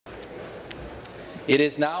It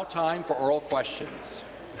is now time for oral questions.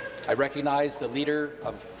 I recognize the Leader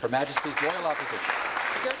of Her Majesty's Loyal Opposition.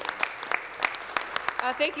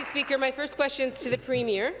 Thank you, Speaker. My first question is to the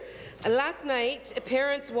Premier. Last night,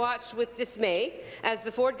 parents watched with dismay as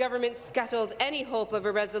the Ford government scuttled any hope of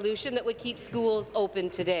a resolution that would keep schools open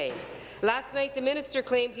today. Last night, the minister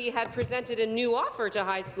claimed he had presented a new offer to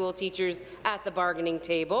high school teachers at the bargaining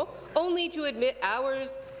table, only to admit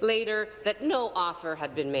hours later that no offer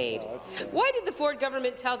had been made. Why did the Ford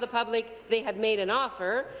government tell the public they had made an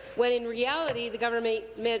offer, when in reality the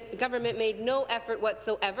government made no effort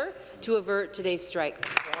whatsoever to avert today's strike?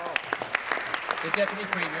 The Deputy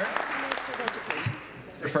Premier.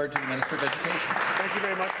 Referred to the Minister of Education. Thank you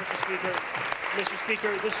very much, Mr. Speaker. Mr.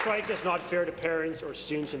 Speaker, this strike is not fair to parents or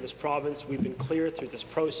students in this province. We've been clear through this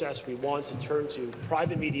process. We want to turn to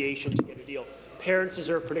private mediation to get a deal. Parents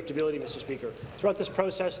deserve predictability, Mr. Speaker. Throughout this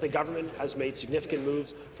process, the government has made significant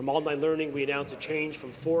moves. From online learning, we announced a change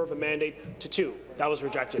from 4 of a mandate to 2. That was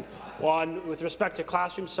rejected. With respect to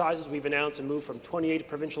classroom sizes, we've announced a move from 28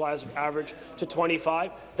 provincial average to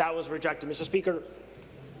 25. That was rejected. Mr. Speaker.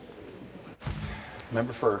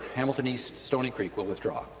 Member for Hamilton East, Stony Creek will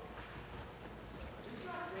withdraw.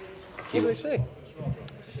 What did I say?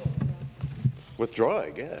 Withdraw, I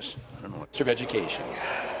guess. I don't know. Minister of Education.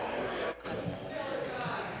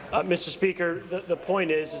 Mr. Speaker, the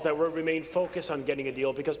point is that we remain focused on getting a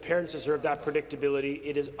deal because parents deserve that predictability.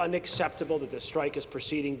 It is unacceptable that this strike is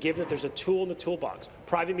proceeding, given that there's a tool in the toolbox,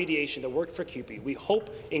 private mediation, that worked for CUPE. We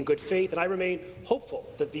hope in good faith, and I remain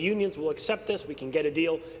hopeful that the unions will accept this, we can get a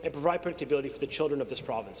deal, and provide predictability for the children of this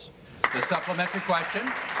province. The supplementary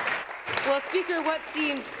question. Well, Speaker, what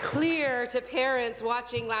seemed clear to parents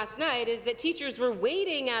watching last night is that teachers were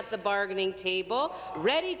waiting at the bargaining table,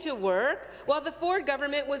 ready to work, while the Ford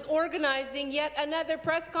government was organizing yet another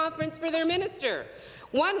press conference for their minister,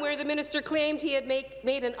 one where the minister claimed he had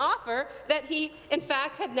made an offer that he, in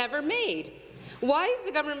fact, had never made. Why is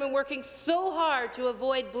the government working so hard to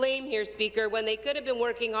avoid blame here, Speaker, when they could have been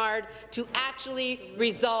working hard to actually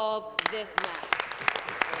resolve this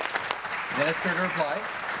mess? Minister to reply.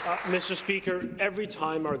 Mr. Speaker, every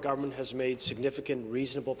time our government has made significant,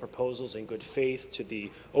 reasonable proposals in good faith to the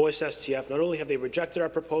OSSTF, not only have they rejected our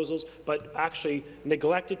proposals, but actually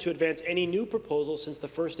neglected to advance any new proposals since the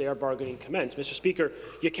first day our bargaining commenced. Mr. Speaker,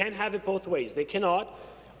 you can't have it both ways. They cannot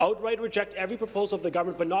outright reject every proposal of the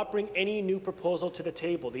government but not bring any new proposal to the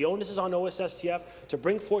table. The onus is on OSSTF to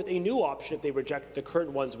bring forth a new option if they reject the current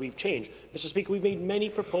ones we've changed. Mr. Speaker, we've made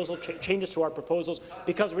many changes to our proposals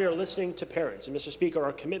because we are listening to parents. And, Mr. Speaker,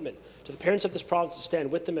 our commitment to the parents of this province to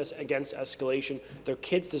stand with them against escalation. Their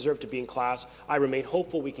kids deserve to be in class. I remain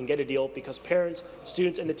hopeful we can get a deal because parents,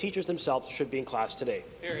 students and the teachers themselves should be in class today.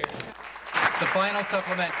 The final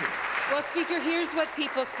supplementary. Well, Speaker, here's what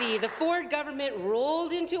people see. The Ford government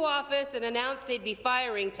rolled into office and announced they'd be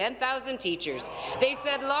firing 10,000 teachers. They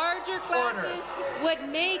said larger classes would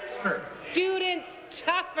make students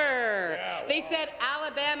tougher. They said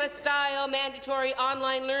Alabama-style mandatory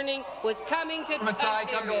online learning was coming to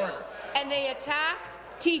Ontario. And they attacked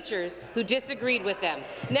teachers who disagreed with them.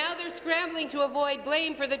 Now they're scrambling to avoid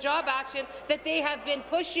blame for the job action that they have been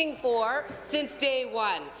pushing for since day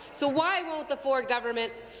one. So why won't the Ford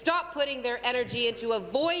government stop putting their energy into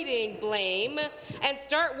avoiding blame and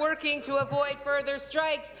start working to avoid further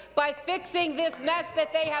strikes by fixing this mess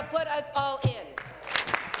that they have put us all in?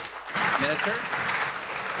 Minister.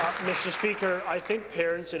 Mr. Speaker, I think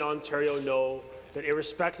parents in Ontario know that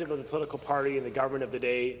irrespective of the political party and the government of the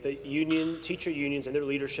day, the teacher unions and their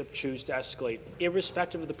leadership choose to escalate,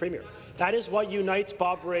 irrespective of the Premier. That is what unites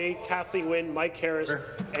Bob Rae, Kathleen Wynne, Mike Harris,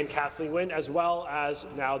 and Kathleen Wynne, as well as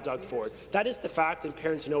now Doug Ford. That is the fact, and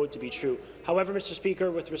parents know it to be true. However, Mr.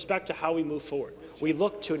 Speaker, with respect to how we move forward, we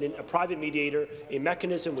look to a private mediator, a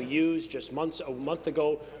mechanism we used just a month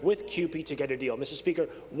ago with CUPE to get a deal. Mr. Speaker,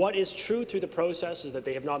 what is true through the process is that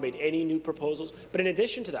they have not made any new proposals, but in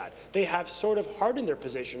addition to that, they have sort of hardened their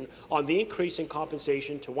position on the increase in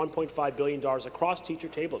compensation to $1.5 billion across teacher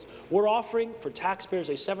tables. We're offering for taxpayers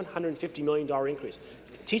a $750 million increase.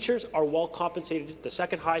 Teachers are well compensated, the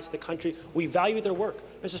second highest in the country. We value their work.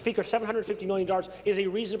 Mr. Speaker, $750 million is a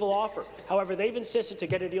reasonable offer. However, they've insisted to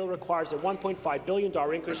get a deal requires a $1.5 billion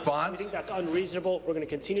increase. Response? We think that's unreasonable. We're going to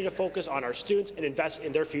continue to focus on our students and invest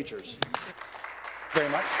in their futures. Very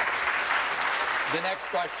much. The next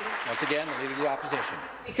question, once again, the Leader of the Opposition.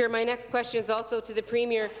 Speaker, my next question is also to the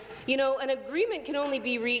Premier. You know, an agreement can only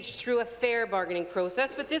be reached through a fair bargaining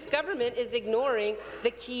process, but this government is ignoring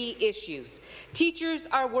the key issues. Teachers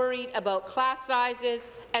are worried about class sizes,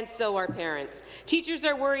 and so are parents. Teachers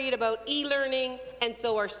are worried about e-learning, and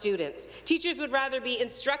so are students. Teachers would rather be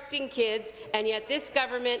instructing kids, and yet this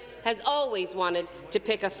government has always wanted to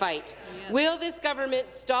pick a fight. Will this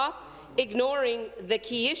government stop ignoring the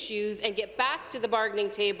key issues and get back to the bargaining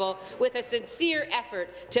table with a sincere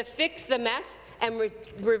effort to fix the mess and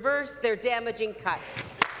reverse their damaging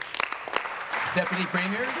cuts? Deputy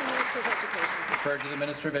Premier, referred to the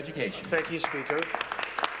Minister of Education. Thank you, Speaker.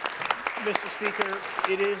 Mr. Speaker,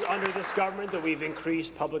 it is under this government that we've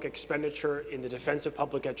increased public expenditure in the defence of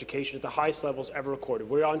public education at the highest levels ever recorded.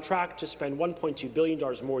 We're on track to spend $1.2 billion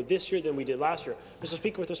more this year than we did last year. Mr.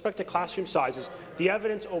 Speaker, with respect to classroom sizes, the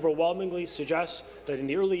evidence overwhelmingly suggests that in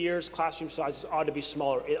the early years, classroom sizes ought to be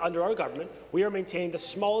smaller. Under our government, we are maintaining the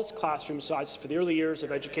smallest classroom sizes for the early years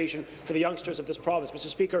of education for the youngsters of this province. Mr.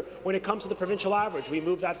 Speaker, when it comes to the provincial average, we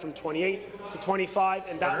moved that from 28 to 25,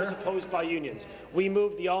 and that was opposed by unions. We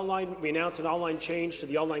moved the online. We announced an online change to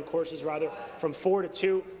the online courses, from 4 to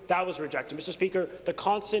 2. That was rejected. Mr. Speaker, the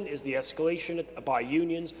constant is the escalation by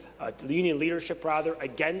unions, the union leadership,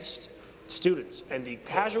 against students. And the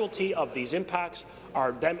casualty of these impacts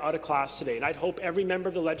are them out of class today. And I'd hope every member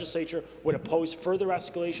of the legislature would oppose further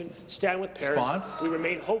escalation, stand with parents. Response? We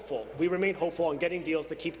remain hopeful. We remain hopeful on getting deals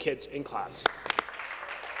to keep kids in class.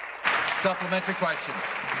 Supplementary question.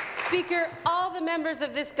 Speaker, all the members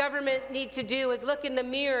of this government need to do is look in the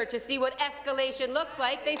mirror to see what escalation looks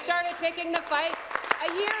like. They started picking the fight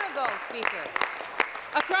a year ago, Speaker.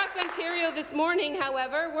 Across Ontario this morning,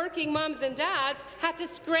 however, working mums and dads had to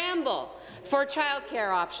scramble for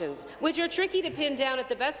childcare options, which are tricky to pin down at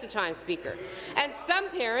the best of times, Speaker. And some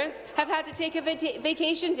parents have had to take a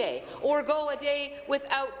vacation day or go a day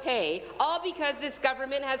without pay, all because this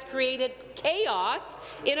government has created chaos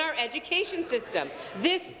in our education system.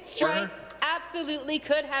 This strike absolutely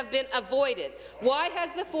could have been avoided. Why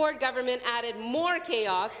has the Ford government added more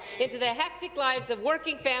chaos into the hectic lives of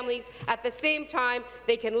working families at the same time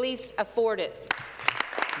they can least afford it?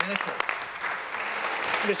 Minister.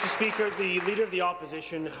 Mr. Speaker, the Leader of the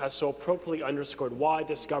Opposition has so appropriately underscored why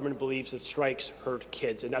this government believes that strikes hurt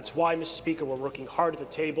kids. And that's why, Mr. Speaker, we're working hard at the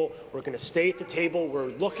table. We're going to stay at the table. We're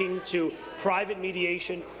looking to private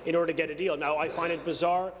mediation in order to get a deal. Now, I find it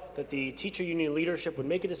bizarre that the teacher union leadership would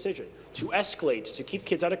make a decision to escalate, to keep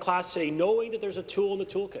kids out of class today, knowing that there's a tool in the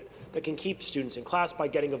toolkit that can keep students in class by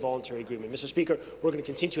getting a voluntary agreement. Mr. Speaker, we're going to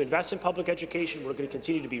continue to invest in public education. We're going to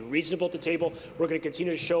continue to be reasonable at the table. We're going to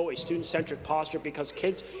continue to show a student-centric posture because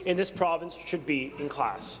kids in this province should be in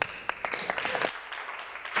class.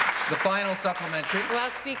 The final supplementary. Well,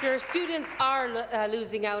 Speaker, students are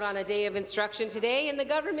losing out on a day of instruction today, and the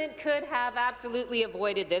government could have absolutely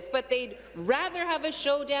avoided this, but they'd rather have a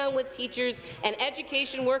showdown with teachers and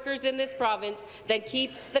education workers in this province than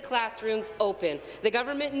keep the classrooms open. The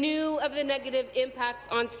government knew of the negative impacts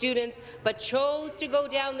on students, but chose to go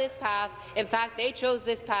down this path. In fact, they chose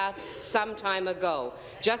this path some time ago.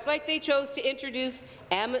 Just like they chose to introduce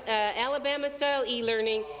Alabama-style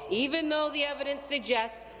e-learning, even though the evidence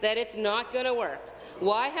suggests that it's not going to work.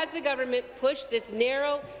 Why has the government pushed this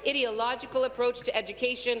narrow, ideological approach to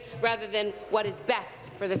education rather than what is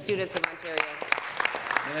best for the students of Ontario?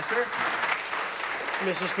 Minister.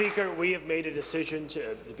 Mr. Speaker, we have made a decision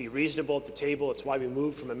to be reasonable at the table. It's why we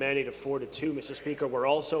moved from a mandate of 4 to 2. Mr. Speaker, we're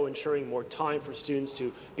also ensuring more time for students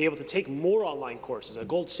to be able to take more online courses, a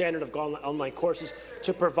gold standard of online courses,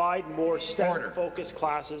 to provide more STEM-focused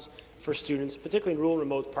classes for students, particularly in rural and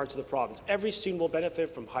remote parts of the province. Every student will benefit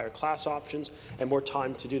from higher class options and more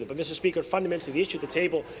time to do them. But, Mr. Speaker, fundamentally, the issue at the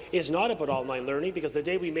table is not about online learning, because the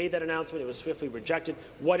day we made that announcement, it was swiftly rejected.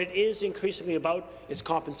 What it is increasingly about is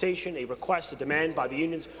compensation, a request, a demand by the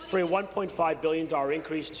unions for a $1.5 billion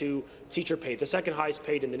increase to teacher pay, the second highest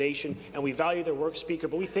paid in the nation, and we value their work, Speaker,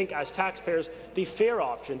 but we think as taxpayers the fair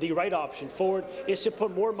option, the right option forward is to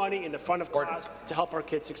put more money in the front of class to help our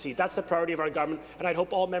kids succeed. That's the priority of our government, and I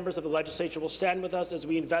hope all members of the legislature will stand with us as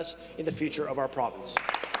we invest in the future of our province.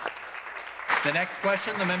 The next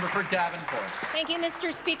question, the member for Davenport. Thank you,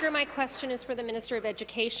 Mr. Speaker. My question is for the Minister of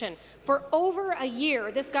Education. For over a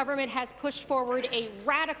year, this government has pushed forward a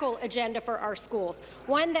radical agenda for our schools,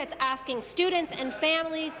 one that's asking students and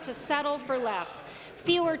families to settle for less.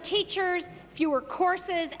 Fewer teachers, fewer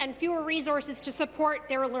courses, and fewer resources to support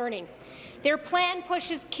their learning. Their plan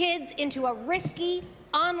pushes kids into a risky,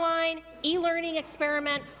 online e-learning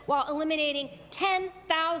experiment while eliminating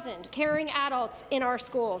 10,000 caring adults in our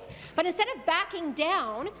schools. But instead of backing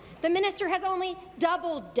down, The minister has only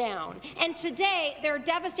doubled down. And today, their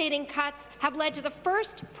devastating cuts have led to the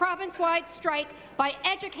first province-wide strike by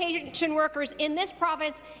education workers in this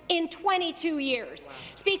province in 22 years.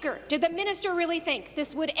 Speaker, did the minister really think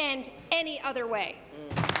this would end any other way?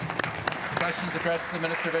 Questions addressed to the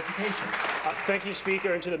Minister of Education. Thank you,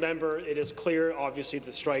 Speaker, and to the member. It is clear, obviously,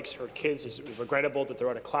 the strikes hurt kids. It's regrettable that they're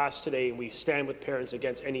out of class today, and we stand with parents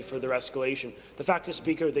against any further escalation. The fact is,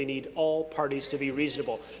 Speaker, they need all parties to be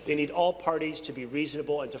reasonable. They need all parties to be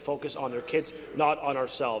reasonable and to focus on their kids, not on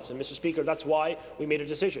ourselves. And, Mr. Speaker, that's why we made a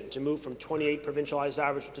decision to move from 28 provincialized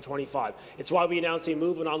average to 25. It's why we announced a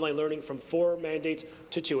move in online learning from 4 mandates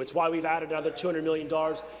to 2. It's why we've added another $200 million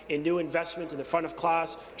in new investment in the front of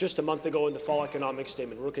class just a month ago in the fall economic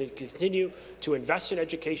statement. We're going to continue to invest in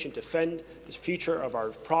education, defend the future of our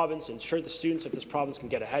province, ensure the students of this province can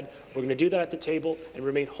get ahead. We're going to do that at the table and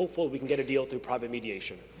remain hopeful we can get a deal through private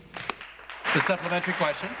mediation. The supplementary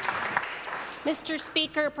question. Mr.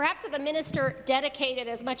 Speaker, perhaps if the minister dedicated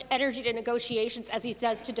as much energy to negotiations as he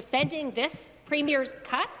does to defending this Premier's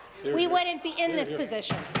cuts, we wouldn't be in this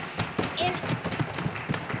position. In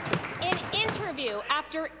interview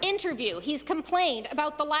after interview, he's complained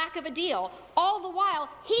about the lack of a deal. All the while,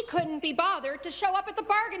 he couldn't be bothered to show up at the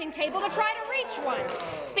bargaining table to try to reach one.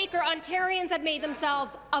 Speaker, Ontarians have made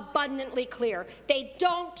themselves abundantly clear. They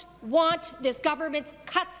don't want this government's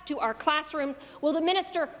cuts to our classrooms. Will the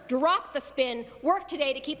minister drop the spin, work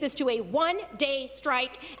today to keep this to a one-day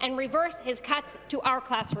strike, and reverse his cuts to our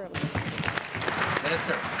classrooms?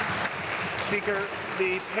 Minister. Speaker,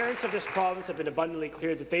 the parents of this province have been abundantly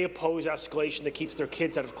clear that they oppose escalation that keeps their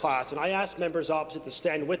kids out of class, and I ask members opposite to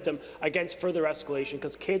stand with them against further escalation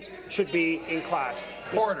because kids should be in class.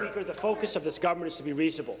 Mr. Speaker, the focus of this government is to be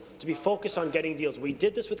reasonable, to be focused on getting deals. We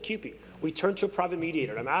did this with CUPE. We turned to a private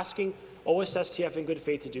mediator, and I'm asking OSSTF in good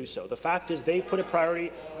faith to do so. The fact is they put a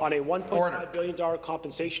priority on a $1.5 billion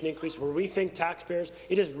compensation increase where we think taxpayers,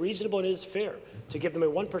 it is reasonable and it is fair to give them a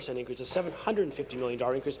 1% increase, a $750 million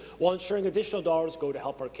increase, while ensuring additional dollars go to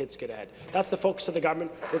help our kids get ahead. That's the focus of the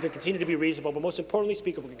government. We're going to continue to be reasonable, but most importantly,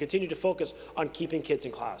 Speaker, we're going to continue to focus on keeping kids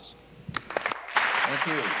in class. Thank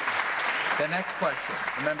you. The next question,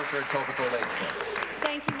 the member for Etobicoke Lakeshore.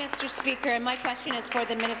 Thank you, Mr. Speaker. And my question is for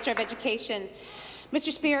the Minister of Education.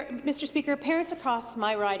 Mr. Speaker, parents across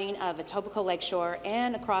my riding of Etobicoke Lakeshore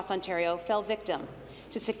and across Ontario fell victim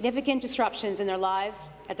to significant disruptions in their lives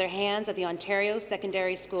at their hands of the Ontario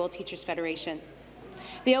Secondary School Teachers Federation.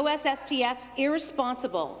 The OSSTF's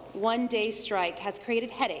irresponsible one-day strike has created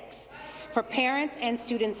headaches for parents and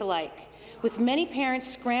students alike, with many parents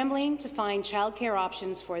scrambling to find childcare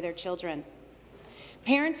options for their children.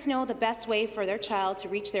 Parents know the best way for their child to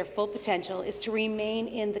reach their full potential is to remain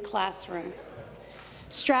in the classroom.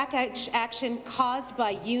 Strike action caused by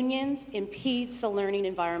unions impedes the learning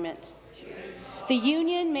environment. The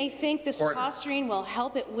union may think this posturing will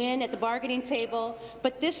help it win at the bargaining table,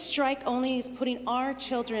 but this strike only is putting our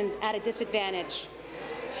children at a disadvantage.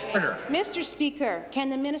 Mr. Speaker, can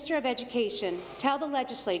the Minister of Education tell the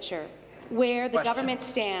legislature where the government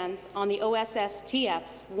stands on the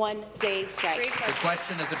OSSTF's one-day strike? The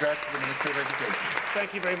question is addressed to the Minister of Education.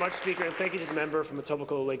 Thank you very much, Speaker, and thank you to the member from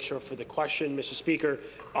Etobicoke Lakeshore for the question. Mr. Speaker,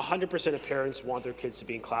 100% of parents want their kids to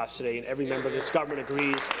be in class today, and every member of this government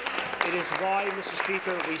agrees. It is why, Mr.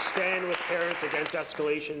 Speaker, we stand with parents against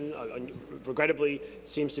escalation. Regrettably, it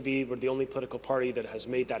seems to be we're the only political party that has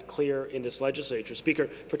made that clear in this legislature. Speaker,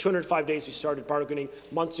 for 205 days we started bargaining.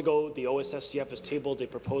 Months ago, the OSSTF has tabled a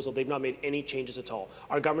proposal. They've not made any changes at all.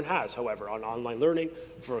 Our government has, however, on online learning,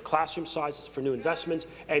 for classroom sizes, for new investments,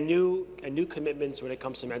 and new commitments when it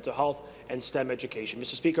comes to mental health and STEM education.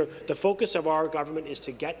 Mr. Speaker, the focus of our government is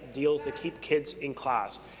to get deals that keep kids in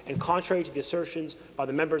class. And contrary to the assertions by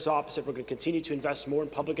the members opposite, we're going to continue to invest more in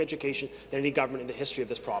public education than any government in the history of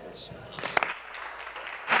this province.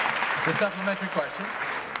 The supplementary question.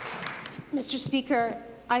 Mr. Speaker,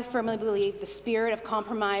 I firmly believe the spirit of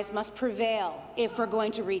compromise must prevail if we're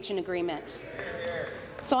going to reach an agreement.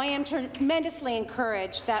 So I am tremendously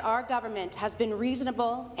encouraged that our government has been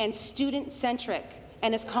reasonable and student-centric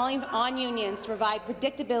and is calling on unions to provide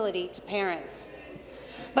predictability to parents.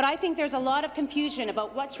 But I think there's a lot of confusion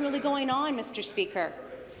about what's really going on, Mr. Speaker.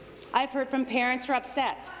 I've heard from parents who are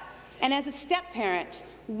upset, and as a step-parent,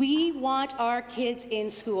 we want our kids in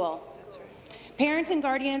school. Parents and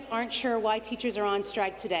guardians aren't sure why teachers are on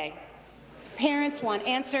strike today. Parents want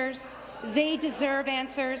answers. They deserve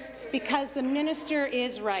answers because the minister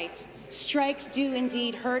is right. Strikes do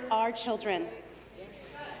indeed hurt our children.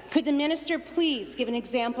 Could the minister please give an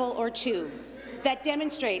example or two that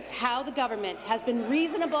demonstrates how the government has been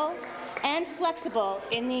reasonable and flexible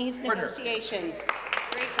in these negotiations?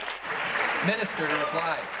 Minister to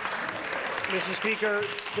reply. Mr. Speaker,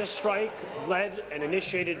 this strike, led and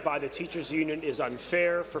initiated by the teachers' union, is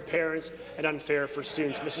unfair for parents and unfair for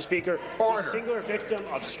students. Mr. Speaker, the singular victim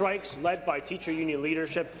of strikes led by teacher union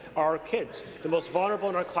leadership are our kids, the most vulnerable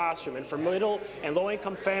in our classroom. And for middle and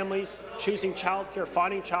low-income families, choosing childcare,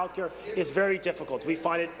 finding childcare is very difficult. We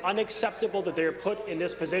find it unacceptable that they are put in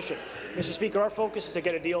this position. Mr. Speaker, our focus is to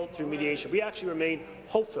get a deal through mediation. We actually remain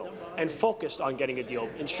hopeful and focused on getting a deal,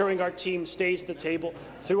 ensuring our team stays at the table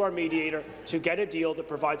through our mediator to get a deal that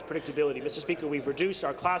provides predictability. Mr. Speaker, we've reduced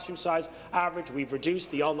our classroom size average. We've reduced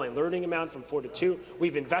the online learning amount from 4 to 2.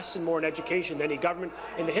 We've invested more in education than any government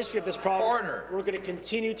in the history of this province. We're going to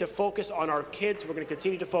continue to focus on our kids. We're going to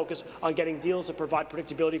continue to focus on getting deals that provide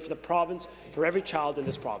predictability for the province, for every child in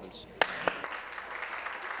this province.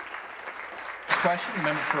 Next question, the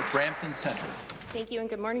member for Brampton Centre. Thank you and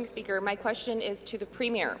good morning, Speaker. My question is to the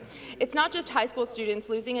Premier. It's not just high school students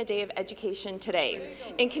losing a day of education today.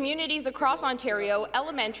 In communities across Ontario,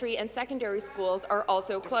 elementary and secondary schools are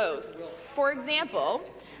also closed. For example,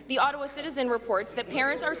 the Ottawa Citizen reports that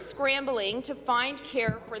parents are scrambling to find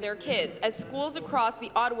care for their kids as schools across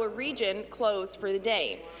the Ottawa region close for the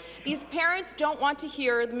day. These parents don't want to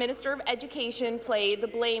hear the Minister of Education play the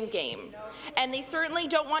blame game, and they certainly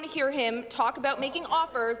don't want to hear him talk about making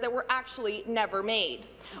offers that were actually never made.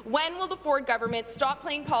 When will the Ford government stop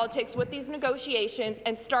playing politics with these negotiations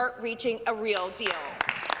and start reaching a real deal?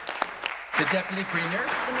 The Deputy Premier.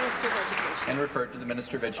 The Minister of Education. And referred to the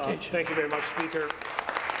Minister of Education. Thank you very much, Speaker.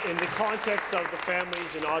 In the context of the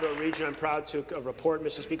families in Ottawa region, I'm proud to report,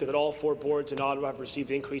 Mr. Speaker, that all 4 boards in Ottawa have received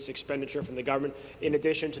increased expenditure from the government, in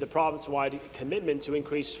addition to the province-wide commitment to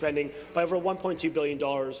increase spending by over $1.2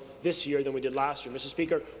 billion this year than we did last year. Mr.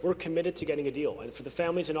 Speaker, we're committed to getting a deal. And for the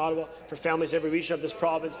families in Ottawa, for families in every region of this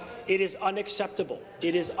province, it is unacceptable.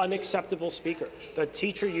 It is unacceptable, Speaker, that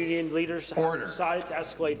teacher union leaders have decided to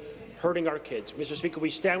escalate, hurting our kids. Mr. Speaker, we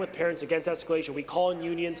stand with parents against escalation. We call on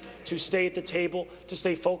unions to stay at the table, to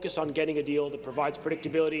stay focused on getting a deal that provides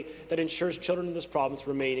predictability, that ensures children in this province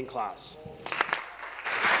remain in class.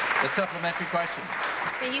 The supplementary question.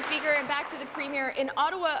 Thank you, Speaker. And back to the Premier. In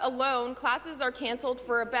Ottawa alone, classes are cancelled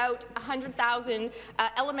for about 100,000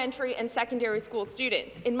 elementary and secondary school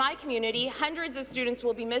students. In my community, hundreds of students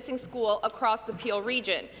will be missing school across the Peel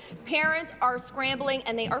region. Parents are scrambling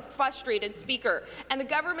and they are frustrated, Speaker. And the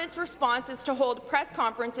government's response is to hold press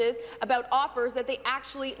conferences about offers that they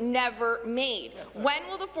actually never made. When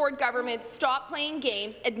will the Ford government stop playing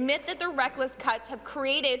games, admit that their reckless cuts have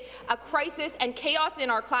created a crisis and chaos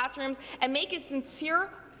in our classrooms, and make a sincere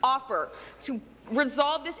offer to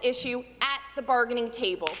resolve this issue at the bargaining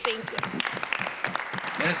table? Thank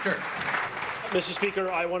you. Minister. Mr. Speaker,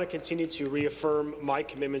 I want to continue to reaffirm my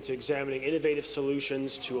commitment to examining innovative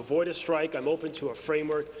solutions to avoid a strike. I'm open to a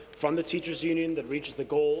framework from the teachers' union that reaches the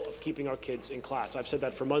goal of keeping our kids in class. I've said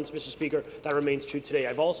that for months, Mr. Speaker. That remains true today.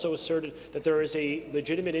 I've also asserted that there is a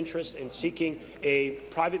legitimate interest in seeking a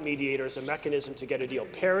private mediator as a mechanism to get a deal.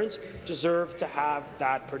 Parents deserve to have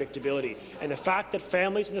that predictability. And the fact that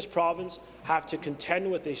families in this province have to contend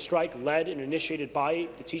with a strike led and initiated by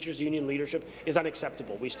the teachers' union leadership is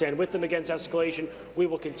unacceptable. We stand with them against escalation. We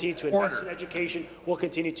will continue to invest in education. We'll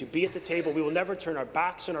continue to be at the table. We will never turn our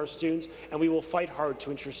backs on our students, and we will fight hard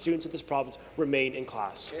to ensure students in this province remain in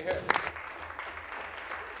class.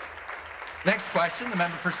 Next question, the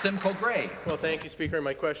member for Simcoe Grey. Well, thank you, Speaker.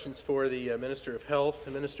 My question's for the Minister of Health.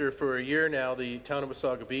 The Minister, for a year now, the town of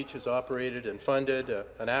Wasaga Beach has operated and funded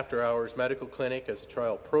an after-hours medical clinic as a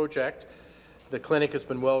trial project. The clinic has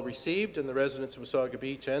been well received, and the residents of Wasaga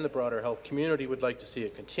Beach and the broader health community would like to see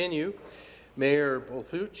it continue. Mayor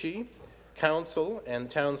Bolfucci, Council, and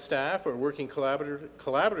town staff are working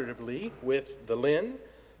collaboratively with the LHIN,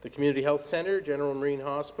 the Community Health Centre, General Marine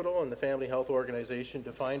Hospital, and the Family Health Organization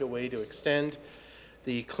to find a way to extend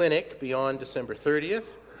the clinic beyond December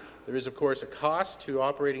 30th. There is, of course, a cost to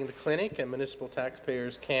operating the clinic, and municipal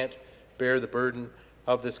taxpayers can't bear the burden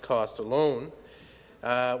of this cost alone.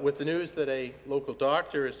 With the news that a local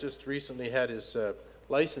doctor has just recently had his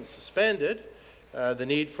license suspended, the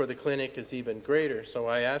need for the clinic is even greater. So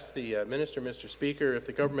I ask the Minister, Mr. Speaker, if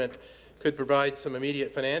the government could provide some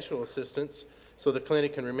immediate financial assistance so the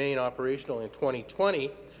clinic can remain operational in 2020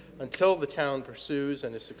 until the town pursues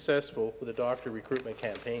and is successful with a doctor recruitment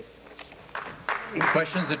campaign.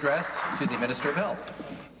 Questions addressed to the Minister of Health.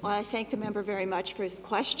 Well, I thank the member very much for his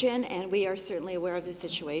question, and we are certainly aware of the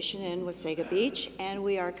situation in Wasaga Beach, and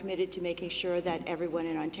we are committed to making sure that everyone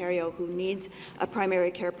in Ontario who needs a primary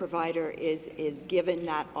care provider is given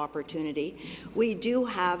that opportunity. We do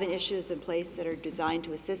have initiatives in place that are designed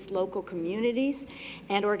to assist local communities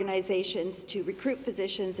and organizations to recruit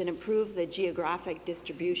physicians and improve the geographic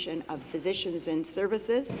distribution of physicians and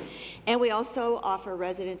services. And we also offer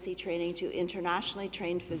residency training to internationally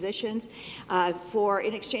trained physicians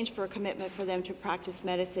in exchange for a commitment for them to practice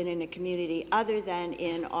medicine in a community other than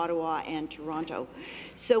in Ottawa and Toronto.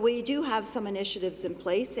 So we do have some initiatives in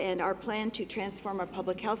place, and our plan to transform our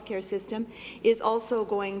public health care system is also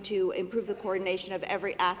going to improve the coordination of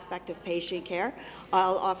every aspect of patient care.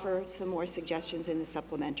 I'll offer some more suggestions in the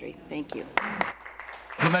supplementary. Thank you.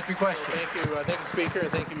 Supplementary question. Thank you, Speaker, and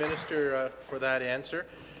thank you, Minister, for that answer.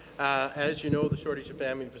 As you know, the shortage of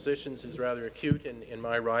family physicians is rather acute in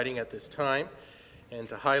my riding at this time. And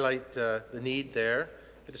to highlight the need there,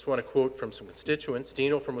 I just want to quote from some constituents.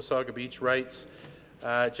 Dino from Wasaga Beach writes,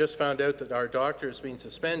 just found out that our doctor is being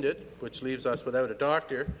suspended, which leaves us without a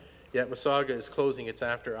doctor, yet Wasaga is closing its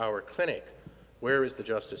after-hour clinic. Where is the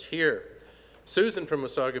justice here? Susan from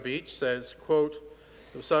Wasaga Beach says, quote,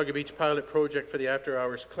 the Wasaga Beach pilot project for the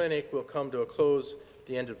after-hours clinic will come to a close at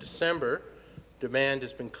the end of December. Demand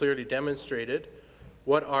has been clearly demonstrated.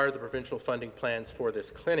 What are the provincial funding plans for this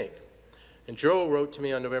clinic? And Joe wrote to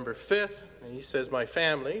me on November 5th, and he says, my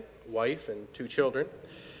family, wife and 2 children,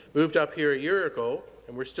 moved up here a year ago,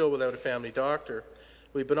 and we're still without a family doctor.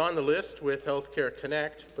 We've been on the list with Healthcare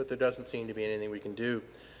Connect, but there doesn't seem to be anything we can do.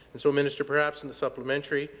 And so, Minister, perhaps in the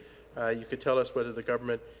supplementary, you could tell us whether the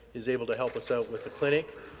government is able to help us out with the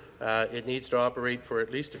clinic. It needs to operate for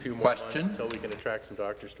at least a few more months until we can attract some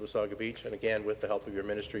doctors to Wasaga Beach. And again, with the help of your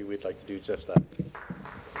ministry, we'd like to do just that.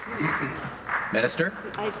 Minister.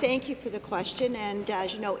 I thank you for the question, and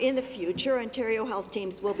as you know, in the future, Ontario health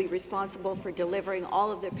teams will be responsible for delivering all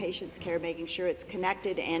of their patients' care, making sure it's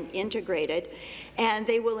connected and integrated, and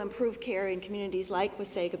they will improve care in communities like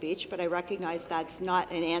Wasaga Beach, but I recognize that's not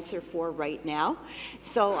an answer for right now.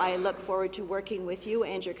 So I look forward to working with you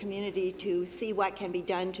and your community to see what can be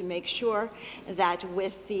done to make sure that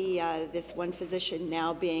with this one physician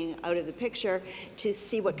now being out of the picture, to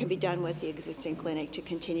see what can be done with the existing clinic to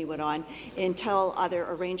continue it on until other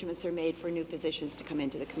arrangements are made for new physicians to come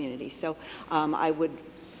into the community. So I would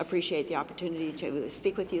appreciate the opportunity to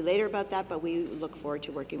speak with you later about that, but we look forward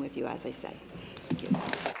to working with you, as I said. Thank you.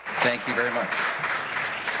 Thank you very much.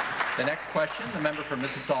 The next question, the member for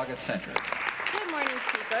Mississauga Centre. Good morning,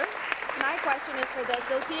 Speaker. My question is for the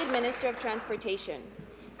Associate Minister of Transportation.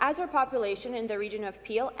 As our population in the region of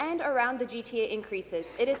Peel and around the GTA increases,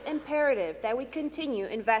 it is imperative that we continue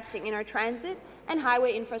investing in our transit and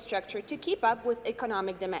highway infrastructure to keep up with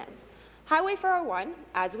economic demands. Highway 401,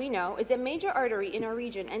 as we know, is a major artery in our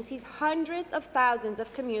region and sees hundreds of thousands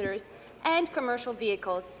of commuters and commercial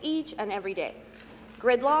vehicles each and every day.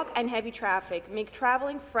 Gridlock and heavy traffic make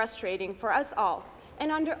traveling frustrating for us all.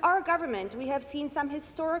 And under our government, we have seen some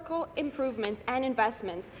historical improvements and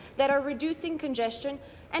investments that are reducing congestion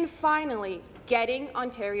and finally getting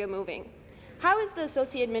Ontario moving. How is the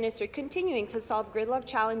Associate Minister continuing to solve gridlock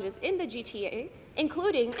challenges in the GTA,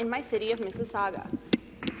 including in my city of Mississauga?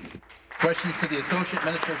 Questions to the Associate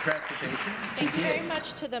Minister of Transportation. Thank you very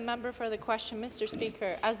much to the member for the question, Mr.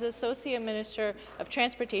 Speaker. As the Associate Minister of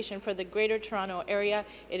Transportation for the Greater Toronto Area,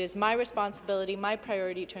 it is my responsibility, my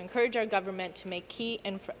priority, to encourage our government to make key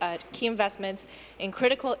investments in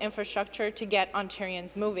critical infrastructure to get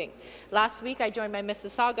Ontarians moving. Last week, I joined my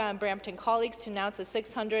Mississauga and Brampton colleagues to announce a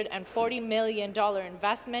 $640 million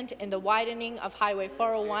investment in the widening of Highway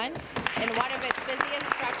 401 in one of its busiest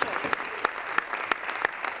stretches.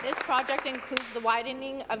 This project includes the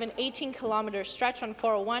widening of an 18-kilometre stretch on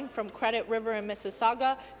 401 from Credit River in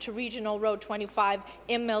Mississauga to Regional Road 25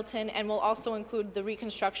 in Milton, and will also include the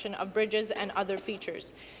reconstruction of bridges and other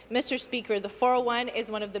features. Mr. Speaker, the 401 is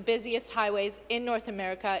one of the busiest highways in North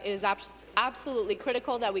America. It is absolutely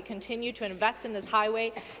critical that we continue to invest in this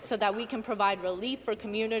highway so that we can provide relief for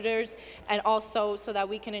commuters and also so that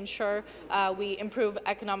we can ensure we improve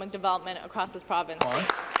economic development across this province.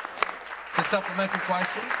 The supplementary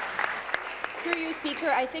question. Through you, Speaker,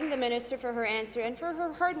 I thank the Minister for her answer and for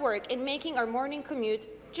her hard work in making our morning commute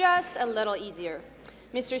just a little easier.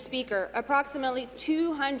 Mr. Speaker, approximately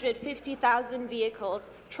 250,000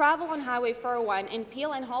 vehicles travel on Highway 401 in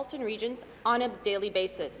Peel and Halton regions on a daily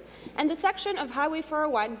basis. And the section of Highway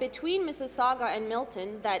 401 between Mississauga and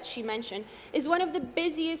Milton that she mentioned is one of the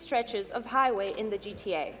busiest stretches of highway in the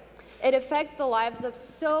GTA. It affects the lives of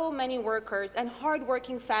so many workers and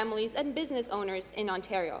hard-working families and business owners in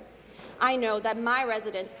Ontario. I know that my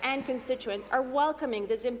residents and constituents are welcoming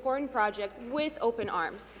this important project with open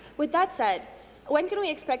arms. With that said, when can we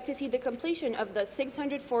expect to see the completion of the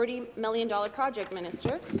 $640 million project,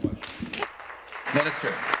 Minister?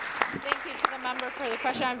 Minister. Thank you to the member for the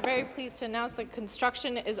question. I'm very pleased to announce that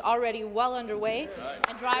construction is already well underway,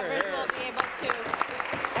 and drivers will be able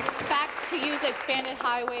to expect to use the expanded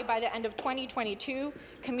highway by the end of 2022.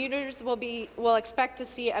 Commuters will expect to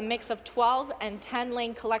see a mix of 12 and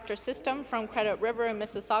 10-lane collector system from Credit River in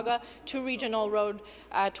Mississauga to Regional Road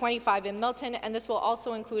 25 in Milton, and this will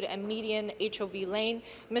also include a median HOV lane.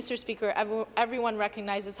 Mr. Speaker, everyone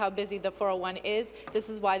recognizes how busy the 401 is. This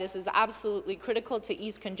is why this is absolutely critical to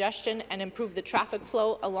ease congestion and improve the traffic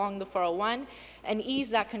flow along the 401 and ease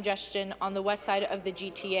that congestion on the west side of the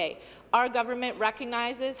GTA. Our government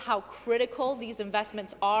recognizes how critical these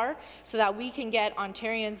investments are so that we can get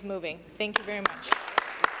Ontarians moving. Thank you very much.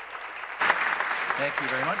 Thank you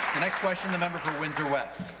very much. The next question, the member for Windsor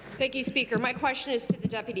West. Thank you, Speaker. My question is to the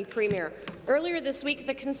Deputy Premier. Earlier this week,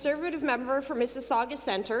 the Conservative member for Mississauga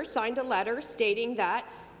Centre signed a letter stating that,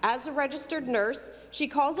 as a registered nurse, she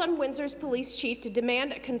calls on Windsor's police chief to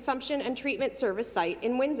demand a consumption and treatment service site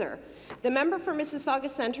in Windsor. The member for Mississauga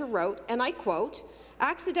Centre wrote, and I quote,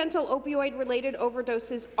 "Accidental opioid-related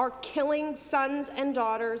overdoses are killing sons and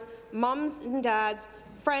daughters, mums and dads,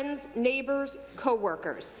 friends, neighbours,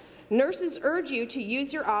 co-workers. Nurses urge you to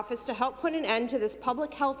use your office to help put an end to this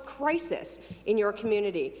public health crisis in your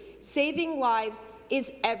community. Saving lives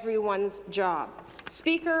is everyone's job."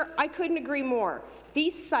 Speaker, I couldn't agree more.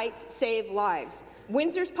 These sites save lives.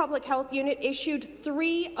 Windsor's Public Health Unit issued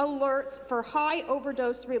 3 alerts for high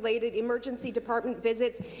overdose-related emergency department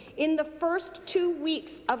visits in the first 2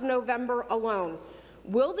 weeks of November alone.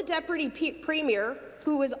 Will the Deputy Premier,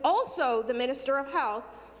 who is also the Minister of Health,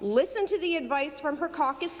 listen to the advice from her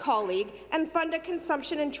caucus colleague and fund a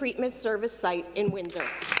consumption and treatment service site in Windsor?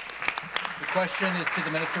 The question is to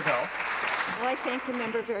the Minister of Health. Well, I thank the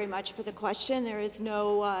member very much for the question. There is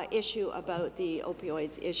no issue about the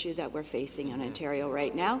opioids issue that we're facing in Ontario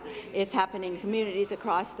right now. It's happening in communities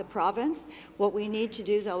across the province. What we need to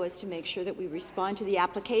do, though, is to make sure that we respond to the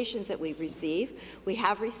applications that we receive. We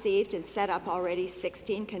have received and set up already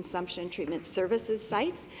 16 consumption and treatment services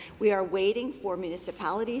sites. We are waiting for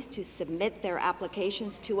municipalities to submit their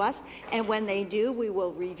applications to us, and when they do, we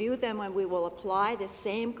will review them and we will apply the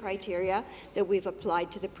same criteria that we've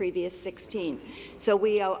applied to the previous 16. So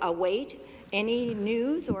we await any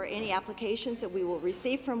news or any applications that we will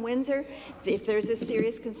receive from Windsor. If there's a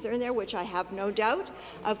serious concern there, which I have no doubt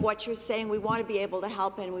of what you're saying, we want to be able to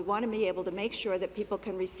help, and we want to be able to make sure that people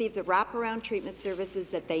can receive the wraparound treatment services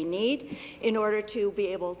that they need in order to be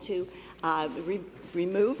able to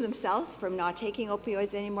remove themselves from not taking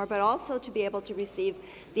opioids anymore, but also to be able to receive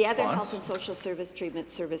the other health and social service treatment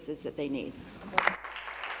services that they need.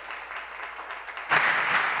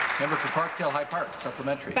 Member for Parkdale High Park,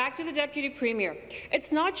 supplementary. Back to the Deputy Premier.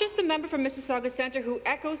 It's not just the member from Mississauga Centre who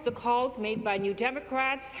echoes the calls made by New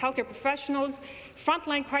Democrats, healthcare professionals,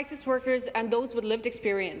 frontline crisis workers, and those with lived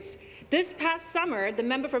experience. This past summer, the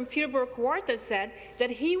member from Peterborough-Kawartha said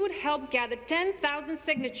that he would help gather 10,000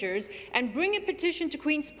 signatures and bring a petition to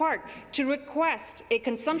Queen's Park to request a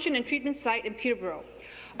consumption and treatment site in Peterborough.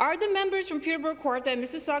 Are the members from Peterborough-Kawartha and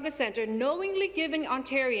Mississauga Centre knowingly giving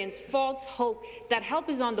Ontarians false hope that help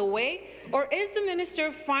is on the way, or is the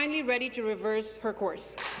minister finally ready to reverse her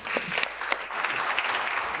course? I'm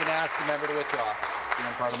going to ask the member to withdraw.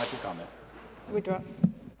 Parliamentary comment. Withdraw.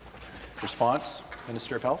 Response,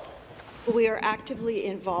 Minister of Health. We are actively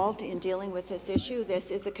involved in dealing with this issue.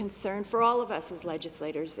 This is a concern for all of us as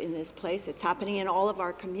legislators in this place. It's happening in all of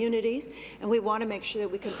our communities, and we want to make sure that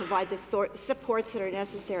we can provide the supports that are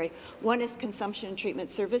necessary. One is consumption and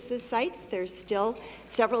treatment services sites. There's still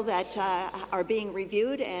several that are being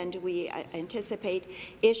reviewed, and we anticipate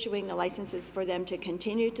issuing the licenses for them to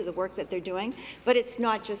continue to the work that they're doing. But it's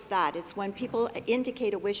not just that. It's when people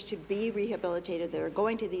indicate a wish to be rehabilitated that are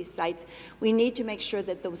going to these sites, we need to make sure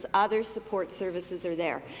that those other support services are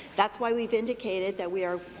there. That's why we've indicated that we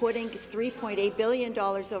are putting $3.8 billion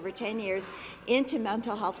over 10 years into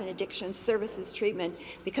mental health and addiction services treatment,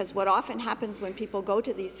 because what often happens when people go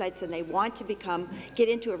to these sites and they want to get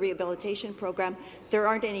into a rehabilitation program, there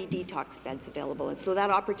aren't any detox beds available, and so that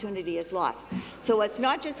opportunity is lost. So it's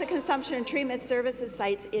not just the consumption and treatment services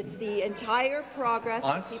sites, it's the entire progress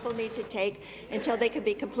that people need to take until they can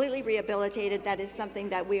be completely rehabilitated. That is something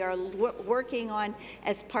that we are working on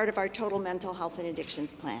as part of our total mental health and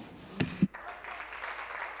addictions plan.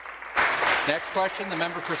 Next question, the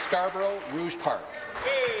member for Scarborough, Rouge Park.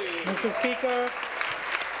 Mr. Speaker,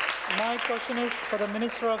 my question is for the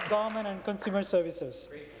Minister of Government and Consumer Services.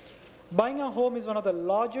 Buying a home is one of the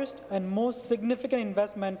largest and most significant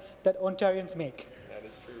investments that Ontarians make. That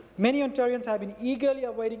is true. Many Ontarians have been eagerly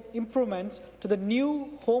awaiting improvements to the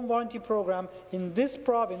new home warranty program in this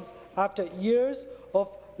province after years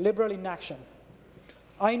of Liberal inaction.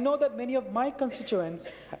 I know that many of my constituents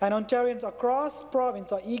and Ontarians across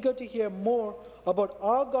province are eager to hear more about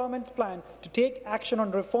our government's plan to take action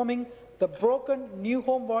on reforming the broken new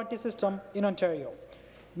home warranty system in Ontario.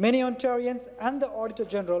 Many Ontarians and the Auditor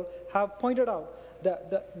General have pointed out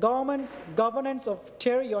that the government's governance of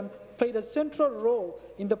Tarion played a central role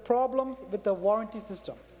in the problems with the warranty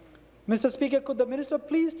system. Mr. Speaker, could the Minister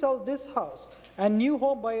please tell this House and new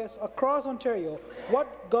home buyers across Ontario what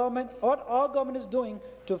our government is doing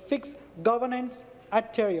to fix governance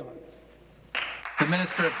at Tarion? The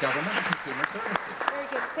Minister of Government and Consumer Services. Very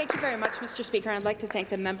good. Thank you very much, Mr. Speaker. I'd like to thank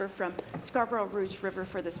the member from Scarborough Rouge River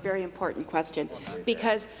for this very important question,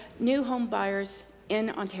 because new home buyers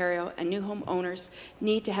in Ontario and new home owners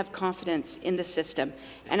need to have confidence in the system.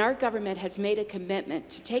 And our government has made a commitment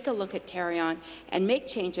to take a look at Tarion and make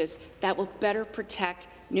changes that will better protect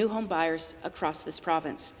new home buyers across this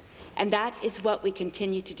province. And that is what we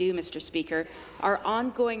continue to do, Mr. Speaker. Our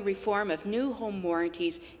ongoing reform of new home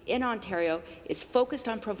warranties in Ontario is focused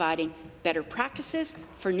on providing better practices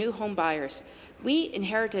for new home buyers. We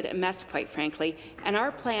inherited a mess, quite frankly, and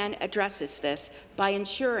our plan addresses this by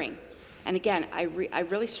ensuring, and again, I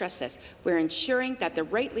really stress this, we're ensuring that the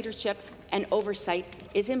right leadership and oversight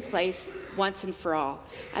is in place once and for all.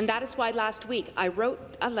 And that is why last week I wrote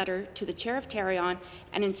a letter to the Chair of Tarion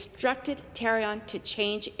and instructed Tarion to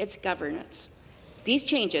change its governance. These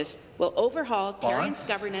changes will overhaul Tarion's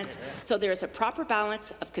governance so there is a proper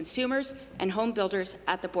balance of consumers and home builders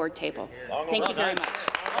at the board table. Thank you very much.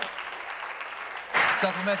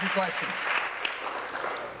 Supplementary question.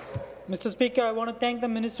 Mr. Speaker, I want to thank the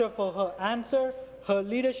Minister for her answer, her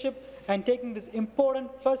leadership, and taking this important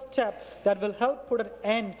first step that will help put an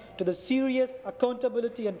end to the serious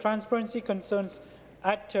accountability and transparency concerns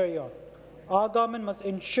at Tarion. Our government must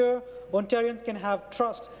ensure Ontarians can have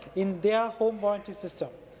trust in their home warranty system.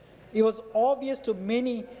 It was obvious to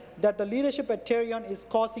many that the leadership at Tarion is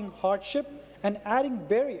causing hardship and adding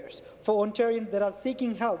barriers for Ontarians that are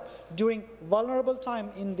seeking help during vulnerable time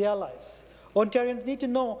in their lives. Ontarians need to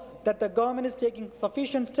know that the government is taking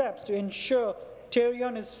sufficient steps to ensure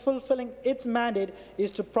Tarion is fulfilling its mandate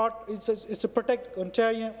is to protect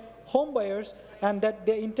Ontario homebuyers and that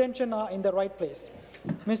their intentions are in the right place.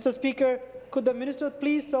 Mr. Speaker, could the Minister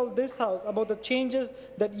please tell this House about the changes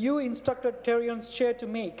that you instructed Tarion's chair to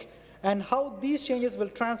make and how these changes will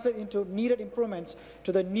translate into needed improvements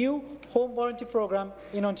to the new home warranty program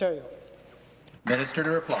in Ontario? Minister to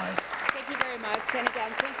reply. Thank you very much. And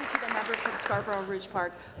again, thank you to the member from Scarborough Rouge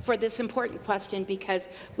Park for this important question, because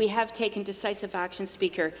we have taken decisive action,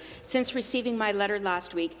 Speaker. Since receiving my letter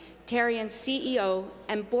last week, Tarion's CEO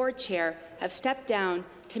and board chair have stepped down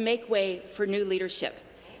to make way for new leadership.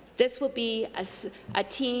 This will be a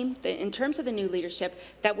team, in terms of the new leadership,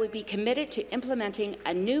 that will be committed to implementing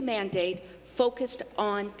a new mandate focused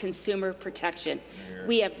on consumer protection.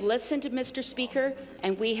 We have listened, Mr. Speaker,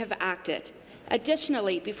 and we have acted.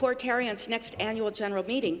 Additionally, before Tarion's next annual general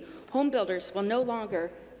meeting, home builders will no longer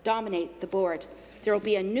dominate the board. There will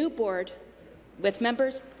be a new board with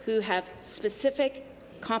members who have specific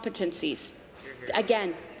competencies.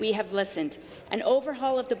 Again, we have listened. An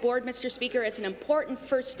overhaul of the board, Mr. Speaker, is an important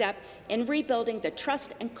first step in rebuilding the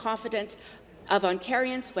trust and confidence of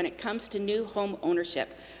Ontarians when it comes to new home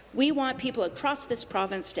ownership. We want people across this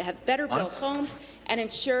province to have better built homes and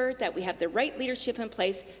ensure that we have the right leadership in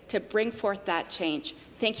place to bring forth that change.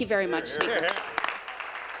 Thank you very much, Speaker.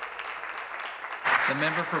 The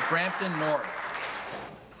member for Brampton North.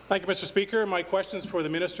 Thank you, Mr. Speaker. My question is for the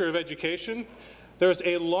Minister of Education. There's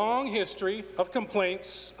a long history of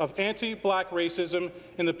complaints of anti-black racism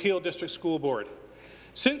in the Peel District School Board.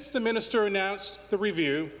 Since the minister announced the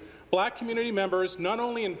review, black community members, not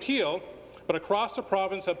only in Peel, but across the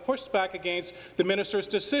province, have pushed back against the minister's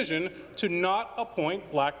decision to not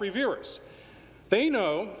appoint black reviewers. They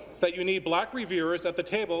know that you need black reviewers at the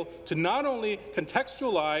table to not only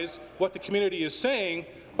contextualize what the community is saying,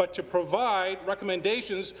 but to provide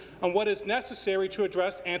recommendations on what is necessary to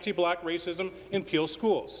address anti-black racism in Peel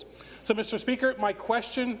schools. So, Mr. Speaker, my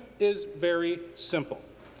question is very simple.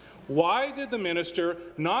 Why did the minister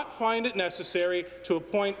not find it necessary to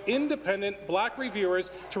appoint independent black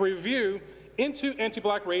reviewers to review into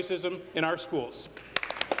anti-black racism in our schools?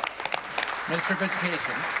 Minister of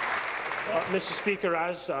Education. Mr. Speaker,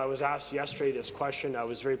 as I was asked yesterday this question, I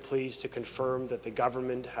was very pleased to confirm that the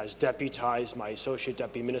government has deputized my Associate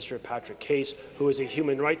Deputy Minister, Patrick Case, who is a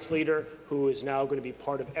human rights leader, who is now going to be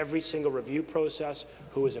part of every single review process,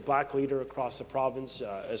 who is a black leader across the province,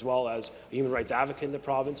 as well as a human rights advocate in the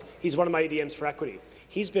province. He's one of my ADMs for equity.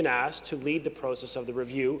 He's been asked to lead the process of the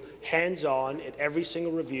review, hands-on at every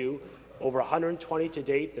single review. Over 120 to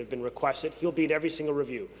date that have been requested. He'll be in every single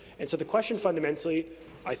review. And so the question fundamentally,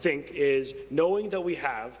 I think, is knowing that we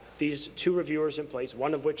have these 2 reviewers in place,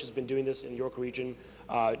 one of which has been doing this in York Region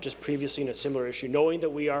just previously in a similar issue, knowing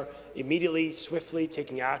that we are immediately, swiftly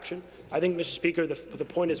taking action. I think, Mr. Speaker, the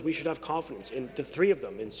point is we should have confidence in the 3 of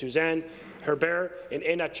them, in Suzanne Herbert, in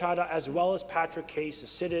Ena Chada, as well as Patrick Case, to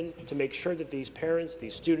sit in to make sure that these parents,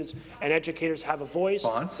 these students, and educators have a voice.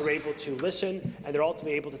 They're able to listen, and they're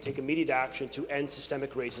ultimately able to take immediate action to end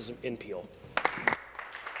systemic racism in Peel.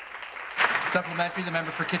 Supplementary, the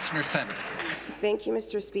member for Kitchener Centre. Thank you,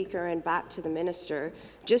 Mr. Speaker, and back to the minister.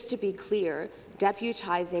 Just to be clear,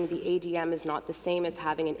 deputizing the ADM is not the same as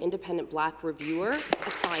having an independent black reviewer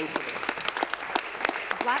assigned to this.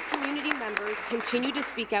 Black community members continue to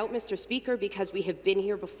speak out, Mr. Speaker, because we have been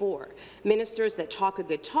here before. Ministers that talk a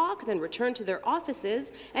good talk, then return to their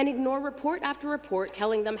offices and ignore report after report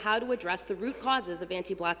telling them how to address the root causes of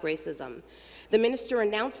anti-black racism. The minister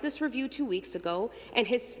announced this review 2 weeks ago and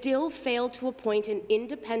has still failed to appoint an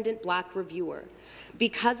independent black reviewer.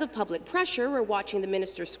 Because of public pressure, we're watching the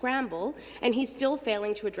minister scramble, and he's still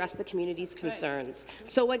failing to address the community's concerns.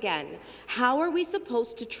 So again, how are we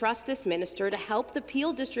supposed to trust this minister to help the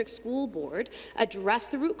Peel District School Board address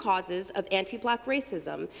the root causes of anti-black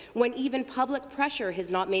racism when even public pressure has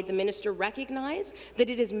not made the minister recognize that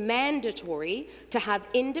it is mandatory to have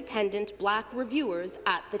independent black reviewers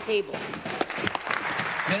at the table?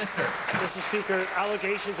 Minister. Mr. Speaker,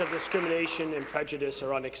 allegations of discrimination and prejudice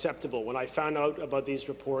are unacceptable. When I found out about these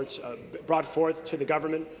reports brought forth to the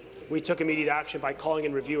government, we took immediate action by calling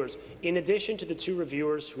in reviewers. In addition to the 2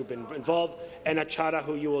 reviewers who have been involved, Ena Chada,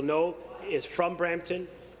 who you will know is from Brampton,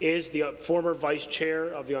 is the former vice chair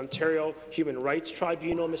of the Ontario Human Rights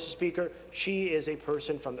Tribunal, Mr. Speaker. She is a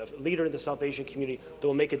person from the leader in the South Asian community that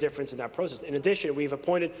will make a difference in that process. In addition, we've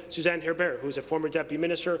appointed Suzanne Herbert, who is a former deputy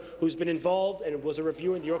minister, who's been involved and was a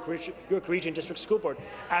reviewer in the York Region District School Board,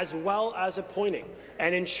 as well as appointing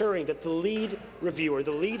and ensuring that the lead reviewer, the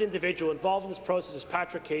lead individual involved in this process is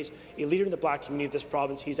Patrick Case, a leader in the black community of this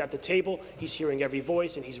province. He's at the table, he's hearing every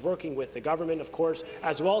voice, and he's working with the government, of course,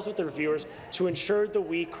 as well as with the reviewers, to ensure that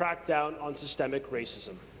we crack down on systemic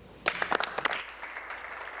racism.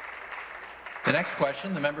 The next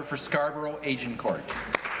question, the member for Scarborough Agincourt.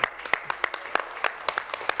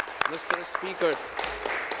 Mr. Speaker,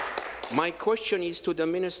 my question is to the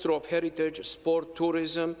Minister of Heritage, Sport,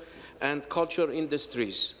 Tourism and Culture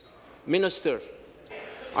Industries. Minister,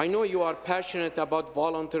 I know you are passionate about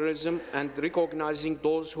volunteerism and recognizing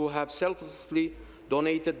those who have selflessly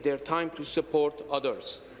donated their time to support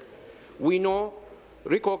others. We know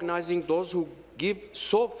recognizing those who give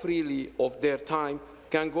so freely of their time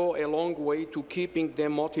can go a long way to keeping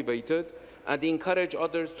them motivated and encourage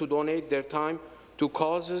others to donate their time to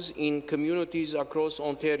causes in communities across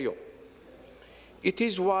Ontario. It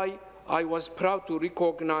is why I was proud to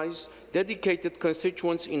recognize dedicated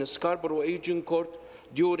constituents in Scarborough Agincourt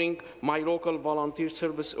during my local volunteer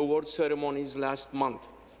service award ceremonies last month.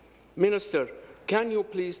 Minister, can you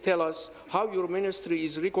please tell us how your ministry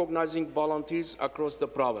is recognizing volunteers across the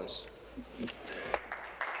province?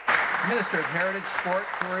 Minister of Heritage, Sport,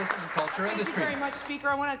 Tourism and Culture Industries. Thank you very much, Speaker.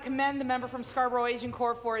 I want to commend the member from Scarborough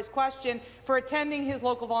Agincourt for his question, for attending his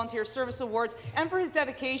local volunteer service awards, and for his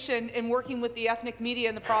dedication in working with the ethnic media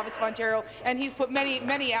in the province of Ontario. And he's put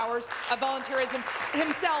many hours of volunteerism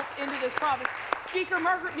himself into this province. Speaker,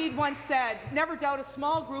 Margaret Mead once said, "Never doubt a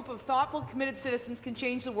small group of thoughtful, committed citizens can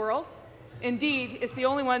change the world." Indeed, it's the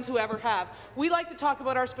only ones who ever have. We like to talk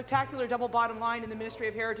about our spectacular double bottom line in the Ministry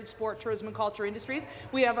of Heritage, Sport, Tourism and Culture Industries.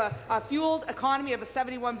 We have a fueled economy of a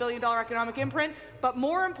 $71 billion economic imprint, but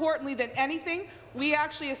more importantly than anything, we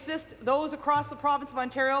actually assist those across the province of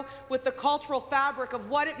Ontario with the cultural fabric of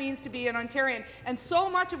what it means to be an Ontarian. And so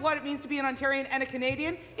much of what it means to be an Ontarian and a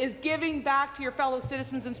Canadian is giving back to your fellow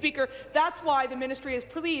citizens. And Speaker, that's why the ministry is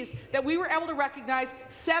pleased that we were able to recognize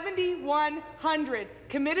 7,100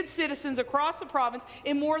 committed citizens across the province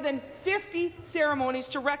in more than 50 ceremonies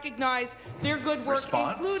to recognize their good work,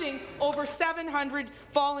 including over 700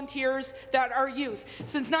 volunteers that are youth.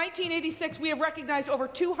 Since 1986, we have recognized over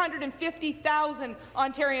 250,000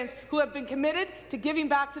 Ontarians who have been committed to giving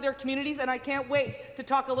back to their communities, and I can't wait to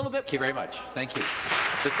talk a little bit. Thank you very much. Thank you.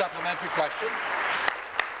 The supplementary question.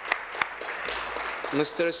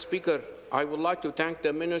 Mr. Speaker, I would like to thank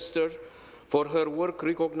the Minister for her work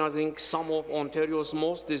recognizing some of Ontario's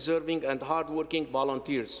most deserving and hard-working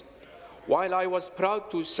volunteers. While I was proud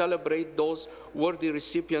to celebrate those worthy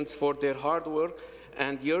recipients for their hard work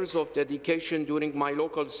and years of dedication during my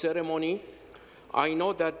local ceremony, I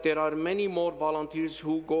know that there are many more volunteers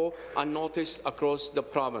who go unnoticed across the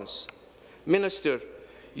province. Minister,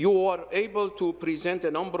 you are able to present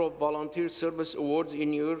a number of volunteer service awards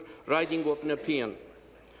in your riding of Nepean,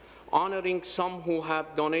 honoring some who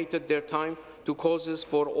have donated their time to causes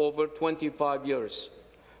for over 25 years.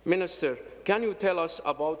 Minister, can you tell us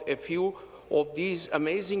about a few of these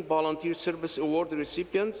amazing volunteer service award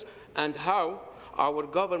recipients and how our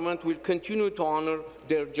government will continue to honor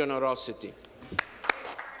their generosity?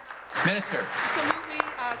 Minister. Absolutely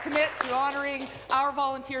commit to honouring our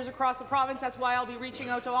volunteers across the province. That's why I'll be reaching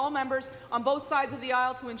out to all members on both sides of the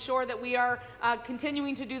aisle to ensure that we are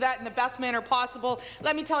continuing to do that in the best manner possible.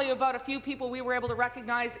 Let me tell you about a few people we were able to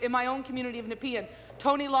recognize in my own community of Nepean.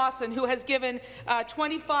 Tony Lawson, who has given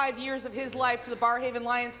 25 years of his life to the Barrhaven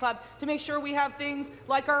Lions Club to make sure we have things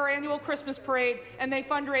like our annual Christmas parade, and they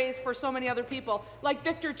fundraise for so many other people. Like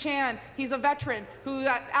Victor Chan, he's a veteran who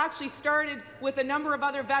actually started with a number of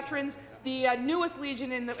other veterans the newest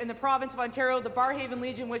Legion in the province of Ontario, the Barrhaven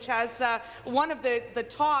Legion, which has one of the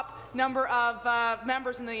top number of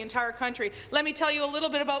members in the entire country. Let me tell you a little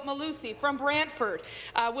bit about Malusi from Brantford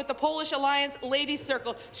with the Polish Alliance Ladies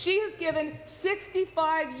Circle. She has given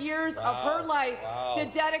 65 years of her life to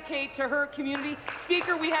dedicate to her community.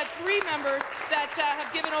 Speaker, we had 3 members that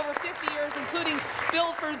have given over 50 years, including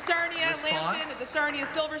Bill from Sarnia, Lambton at the Sarnia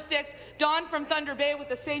Silver Sticks, Don from Thunder Bay with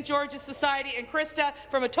the St. George's Society, and Krista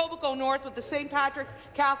from Etobicoke North with the St. Patrick's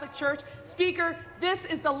Catholic Church. Speaker, this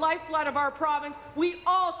is the lifeblood of our province. We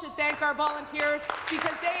all should thank our volunteers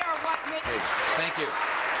because they are what make it. Thank you.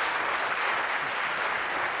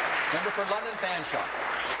 Member for London Fanshawe.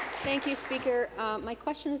 Thank you, Speaker. My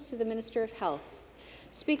question is to the Minister of Health.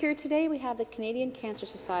 Speaker, today we have the Canadian Cancer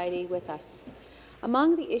Society with us.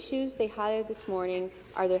 Among the issues they highlighted this morning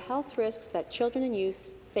are the health risks that children and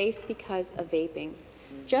youth face because of vaping.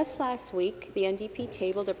 Just last week, the NDP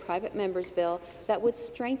tabled a private member's bill that would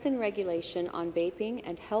strengthen regulation on vaping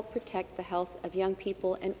and help protect the health of young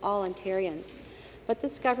people and all Ontarians. But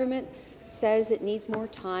this government says it needs more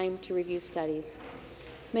time to review studies.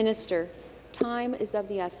 Minister, time is of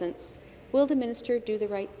the essence. Will the minister do the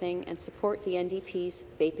right thing and support the NDP's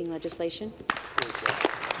vaping legislation?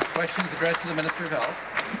 Questions addressed to the Minister of Health.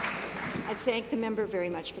 I thank the member very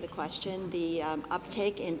much for the question. The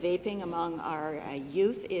uptake in vaping among our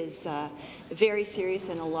youth is very serious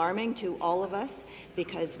and alarming to all of us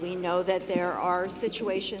because we know that there are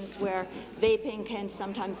situations where vaping can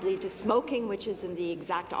sometimes lead to smoking, which is in the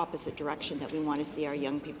exact opposite direction that we want to see our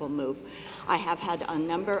young people move. I have had a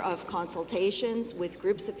number of consultations with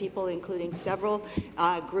groups of people, including several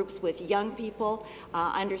groups with young people,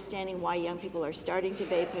 understanding why young people are starting to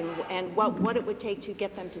vape and what it would take to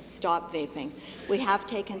get them to stop vaping. We have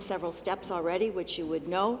taken several steps already, which you would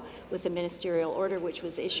know, with the ministerial order which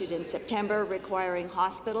was issued in September requiring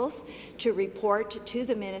hospitals to report to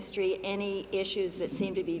the ministry any issues that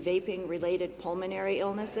seem to be vaping-related pulmonary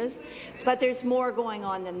illnesses. But there's more going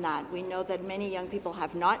on than that. We know that many young people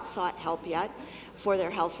have not sought help yet for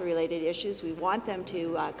their health-related issues. We want them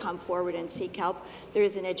to come forward and seek help. There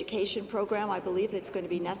is an education program, I believe, that's going to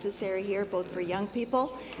be necessary here, both for young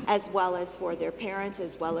people as well as for their parents,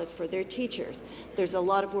 as well as for their teachers. There's a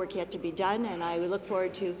lot of work yet to be done, and I look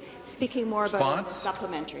forward to speaking more about it in the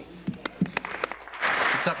supplementary.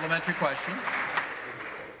 The supplementary question.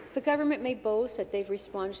 The government may boast that they've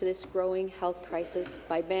responded to this growing health crisis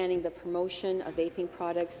by banning the promotion of vaping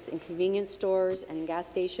products in convenience stores and in gas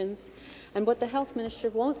stations. And what the health minister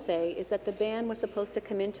won't say is that the ban was supposed to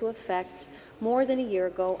come into effect more than a year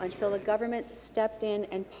ago until the government stepped in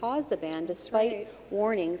and paused the ban despite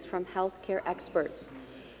warnings from healthcare experts.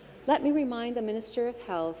 Let me remind the Minister of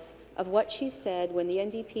Health of what she said when the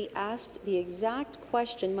NDP asked the exact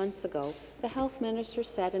question months ago. The health minister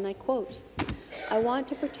said, and I quote, "I want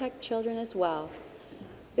to protect children as well.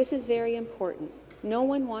 This is very important. No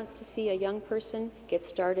one wants to see a young person get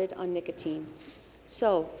started on nicotine."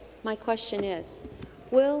 So, my question is,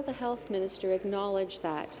 will the health minister acknowledge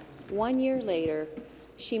that 1 year later,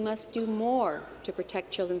 she must do more to protect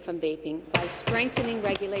children from vaping by strengthening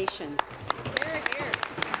regulations?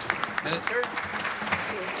 Minister?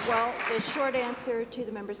 Well, the short answer to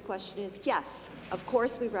the member's question is yes. Of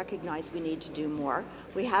course, we recognize we need to do more.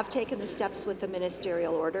 We have taken the steps with the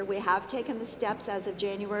ministerial order. We have taken the steps as of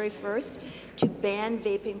January 1st to ban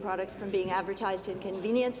vaping products from being advertised in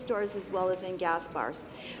convenience stores as well as in gas bars.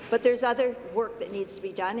 But there's other work that needs to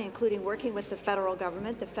be done, including working with the federal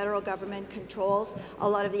government. The federal government controls a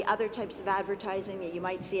lot of the other types of advertising that you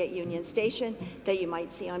might see at Union Station, that you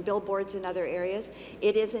might see on billboards in other areas.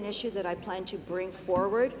 It is an issue that I plan to bring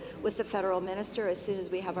forward with the federal minister as soon as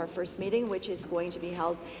we have our first meeting, which is going to be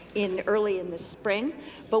held early in the spring.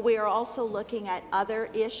 But we are also looking at other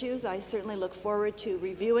issues. I certainly look forward to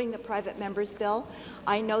reviewing the private member's bill.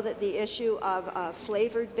 I know that the issue of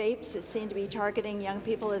flavoured vapes that seem to be targeting young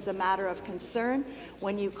people is a matter of concern.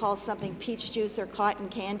 When you call something peach juice or cotton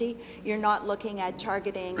candy, you're not looking at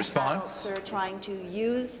targeting adults that are trying to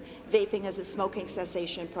use vaping as a smoking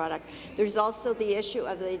cessation product. There's also the issue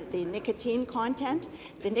of the nicotine content.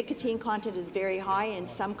 The nicotine content is very high. In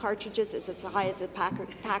some cartridges, it's as high as a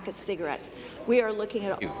pack of cigarettes. We are looking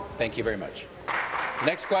at... Thank you very much.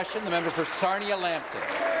 Next question, the member for Sarnia-Lambton.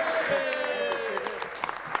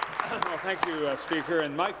 Well, thank you, Speaker.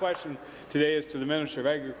 And my question today is to the Minister of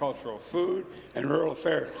Agricultural, Food and Rural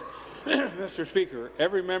Affairs. Mr. Speaker,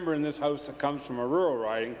 every member in this House that comes from a rural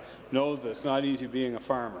riding knows that it's not easy being a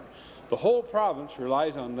farmer. The whole province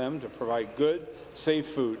relies on them to provide good, safe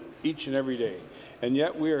food each and every day. And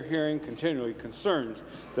yet we are hearing continually concerns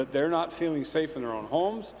that they're not feeling safe in their own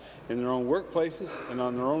homes, in their own workplaces, and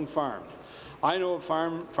on their own farms. I know of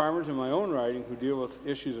farmers in my own riding who deal with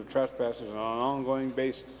issues of trespassers on an ongoing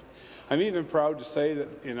basis. I'm even proud to say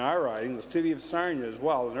that in our riding, the City of Sarnia as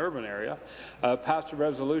well, an urban area, passed a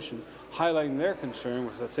resolution highlighting their concern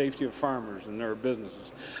with the safety of farmers and their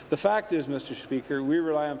businesses. The fact is, Mr. Speaker, we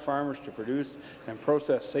rely on farmers to produce and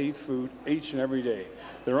process safe food each and every day.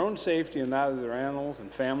 Their own safety and that of their animals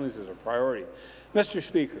and families is a priority. Mr.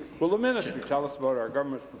 Speaker, will the minister tell us about our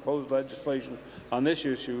government's proposed legislation on this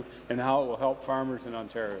issue and how it will help farmers in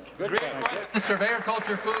Ontario? Good Minister of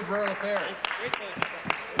Agriculture, Food, Rural Affairs.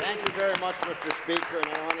 Thank you very much, Mr. Speaker, and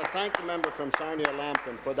I want to thank the member from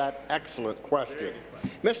Sarnia-Lambton for that excellent question.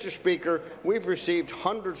 Mr. Speaker, we've received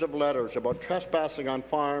hundreds of letters about trespassing on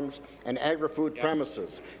farms and agri-food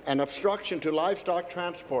premises and obstruction to livestock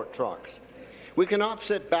transport trucks. We cannot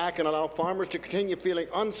sit back and allow farmers to continue feeling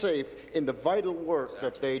unsafe in the vital work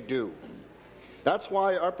that they do. That's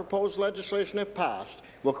why our proposed legislation, if passed,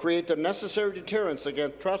 will create the necessary deterrence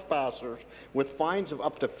against trespassers with fines of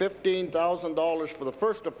up to $15,000 for the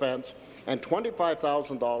first offence and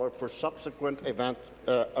 $25,000 for subsequent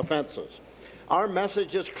offences. Our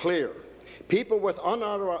message is clear. People with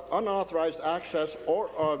unauthorized access or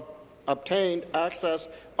obtained access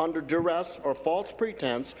under duress or false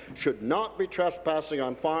pretense should not be trespassing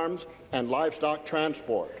on farms and livestock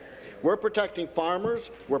transport. We're protecting farmers,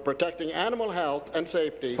 we're protecting animal health and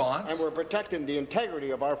safety, and we're protecting the integrity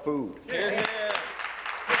of our food. The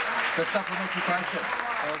supplementary question.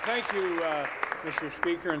 Thank you, Mr.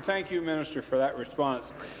 Speaker, and thank you, Minister, for that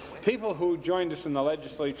response. People who joined us in the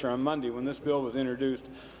legislature on Monday when this bill was introduced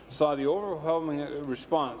saw the overwhelming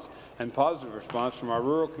response and positive response from our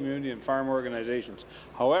rural community and farm organizations.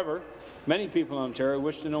 However, many people in Ontario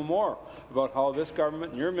wish to know more about how this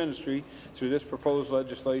government and your ministry, through this proposed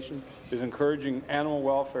legislation, is encouraging animal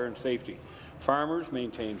welfare and safety. Farmers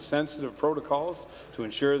maintain sensitive protocols to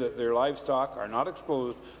ensure that their livestock are not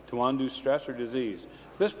exposed to undue stress or disease.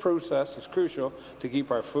 This process is crucial to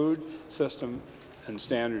keep our food system and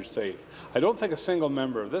standards safe. I don't think a single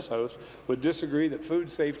member of this House would disagree that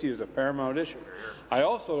food safety is a paramount issue. I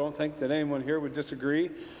also don't think that anyone here would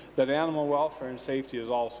disagree that animal welfare and safety is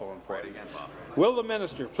also important. Will the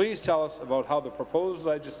minister please tell us about how the proposed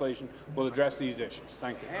legislation will address these issues?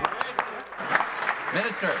 Thank you.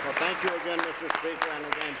 Minister. Well, thank you again, Mr. Speaker, and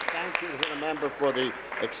again, thank you to the member for the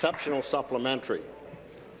exceptional supplementary.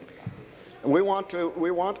 And we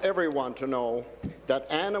want everyone to know that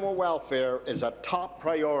animal welfare is a top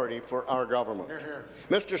priority for our government.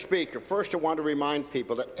 Mr. Speaker, first I want to remind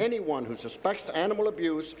people that anyone who suspects animal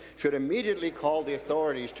abuse should immediately call the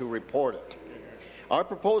authorities to report it. Our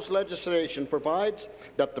proposed legislation provides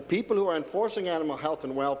that the people who are enforcing animal health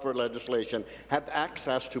and welfare legislation have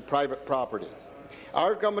access to private property.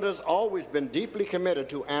 Our government has always been deeply committed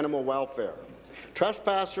to animal welfare.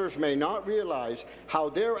 Trespassers may not realize how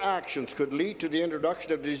their actions could lead to the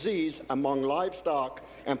introduction of disease among livestock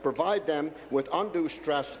and provide them with undue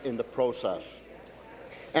stress in the process.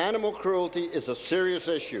 Animal cruelty is a serious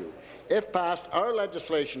issue. If passed, our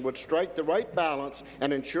legislation would strike the right balance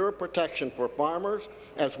and ensure protection for farmers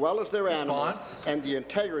as well as their animals and the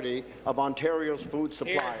integrity of Ontario's food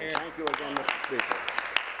supply. Thank you again, Mr. Speaker.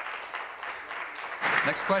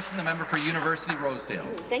 Next question, the member for University Rosedale.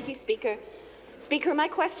 Thank you, Speaker. Speaker, my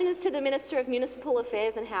question is to the Minister of Municipal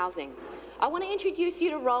Affairs and Housing. I want to introduce you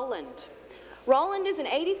to Roland. Roland is an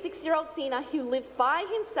 86-year-old senior who lives by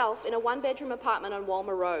himself in a one-bedroom apartment on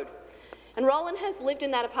Walmer Road. And Roland has lived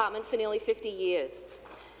in that apartment for nearly 50 years.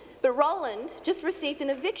 But Roland just received an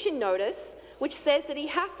eviction notice which says that he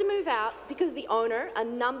has to move out because the owner, a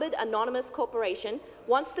numbered anonymous corporation,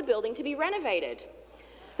 wants the building to be renovated.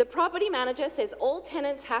 The property manager says all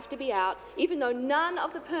tenants have to be out, even though none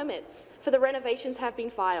of the permits for the renovations have been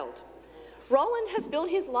filed. Roland has built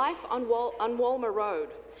his life on Walmer Road,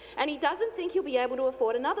 and he doesn't think he'll be able to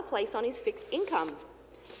afford another place on his fixed income.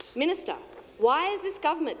 Minister, why is this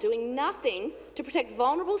government doing nothing to protect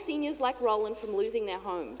vulnerable seniors like Roland from losing their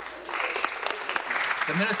homes?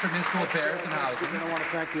 The Minister of Municipal Affairs and Housing. I want to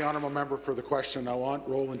thank the honourable member for the question. I want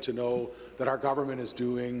Roland to know that our government is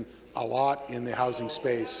doing a lot in the housing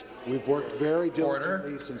space. We've worked very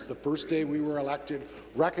diligently since the first day we were elected,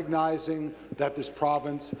 recognizing that this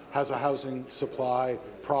province has a housing supply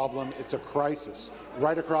problem. It's a crisis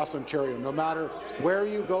right across Ontario. No matter where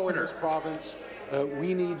you go in this province,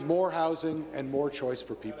 we need more housing and more choice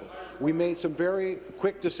for people. We made some very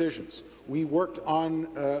quick decisions. We worked on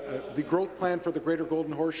the growth plan for the Greater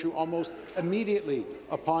Golden Horseshoe almost immediately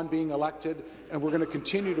upon being elected, and we're going to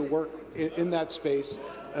continue to work in that space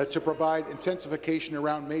to provide intensification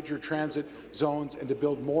around major transit zones and to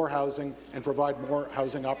build more housing and provide more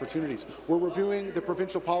housing opportunities. We're reviewing the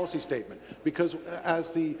provincial policy statement because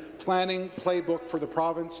as the planning playbook for the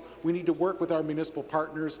province, we need to work with our municipal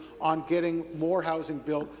partners on getting more housing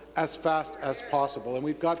built as fast as possible. And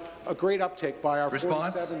we've got a great uptake by our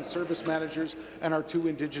 47 service managers and our 2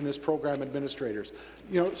 Indigenous program administrators.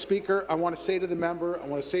 You know, Speaker, I want to say to the member, I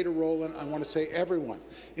want to say to Roland, I want to say everyone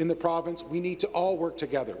in the province, we need to all work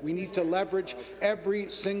together. We need to leverage every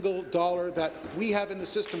single dollar that we have in the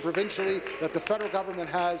system provincially, that the federal government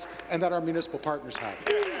has, and that our municipal partners have.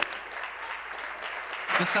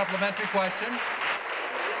 The supplementary question.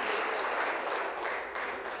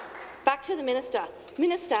 Back to the Minister.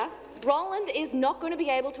 Minister, Roland is not going to be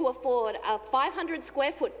able to afford a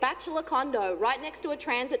 500-square-foot bachelor condo right next to a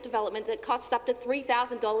transit development that costs up to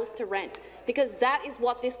 $3,000 to rent, because that is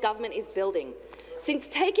what this government is building. Since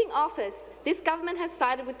taking office, this government has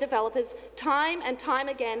sided with developers time and time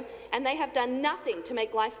again, and they have done nothing to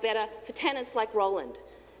make life better for tenants like Roland.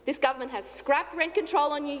 This government has scrapped rent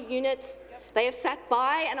control on new units, they have sat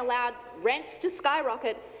by and allowed rents to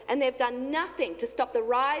skyrocket, and they've done nothing to stop the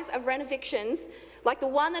rise of rent evictions like the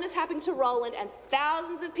one that has happened to Roland and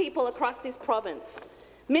thousands of people across this province.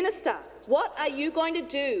 Minister, what are you going to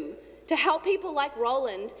do to help people like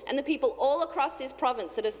Roland and the people all across this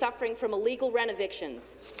province that are suffering from illegal rent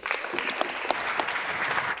evictions?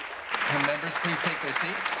 Can members please take their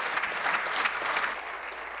seats?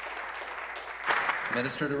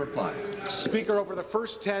 Minister to reply. Speaker, over the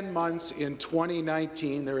first 10 months in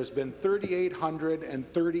 2019, there has been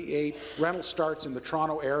 3,838 rental starts in the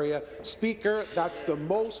Toronto area. Speaker, that's the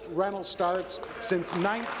most rental starts since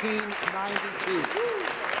 1992.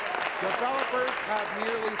 Developers have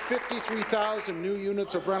nearly 53,000 new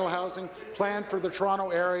units of rental housing planned for the Toronto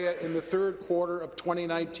area in the third quarter of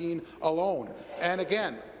 2019 alone. And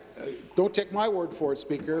again, don't take my word for it,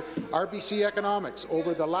 Speaker. RBC Economics,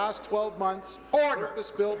 over the last 12 months,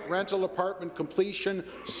 purpose-built rental apartment completion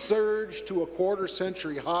surged to a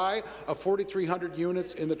quarter-century high of 4,300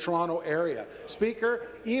 units in the Toronto area. Speaker,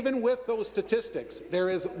 even with those statistics, there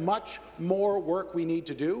is much more work we need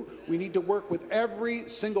to do. We need to work with every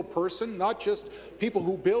single person, not just people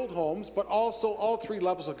who build homes, but also all 3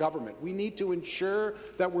 levels of government. We need to ensure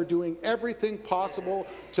that we're doing everything possible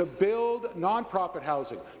to build nonprofit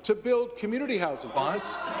housing, to build community housing,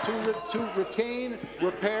 to retain,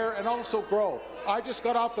 repair, and also grow. I just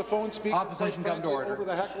got off the phone, Speaker, Opposition come to order. over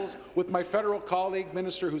the heckles with my federal colleague,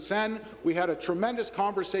 Minister Hussain. We had a tremendous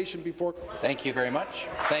conversation before. Thank you very much.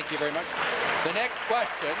 Thank you very much. The next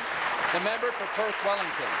question, the member for Perth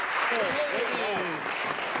Wellington.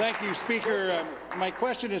 Thank you, Speaker. My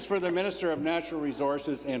question is for the Minister of Natural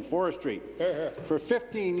Resources and Forestry. For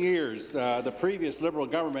 15 years, the previous Liberal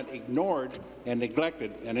government ignored and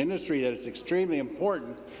neglected an industry that is extremely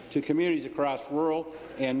important to communities across rural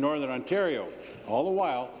and northern Ontario, all the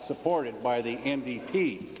while supported by the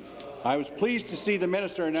NDP. I was pleased to see the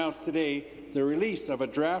minister announce today the release of a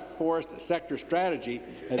draft forest sector strategy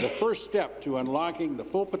as a first step to unlocking the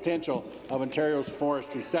full potential of Ontario's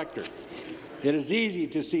forestry sector. It is easy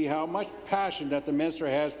to see how much passion that the minister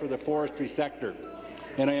has for the forestry sector,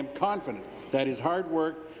 and I am confident that his hard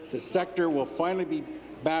work, the sector will finally be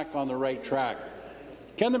back on the right track.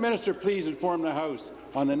 Can the minister please inform the House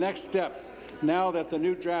on the next steps now that the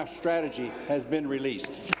new draft strategy has been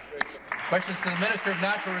released? Questions to the Minister of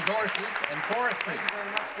Natural Resources and Forestry. Thank you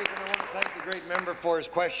very much, Speaker. And I want to thank the great member for his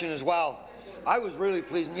question as well. I was really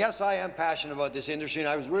pleased, and yes, I am passionate about this industry, and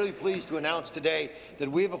I was really pleased to announce today that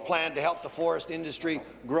we have a plan to help the forest industry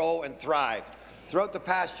grow and thrive. Throughout the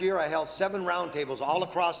past year, I held 7 roundtables all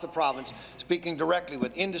across the province, speaking directly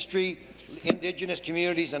with industry, Indigenous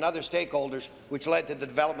communities and other stakeholders, which led to the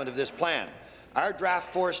development of this plan. Our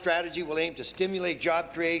draft forest strategy will aim to stimulate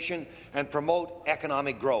job creation and promote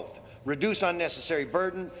economic growth, reduce unnecessary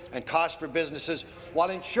burden and cost for businesses, while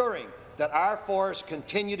ensuring that our forests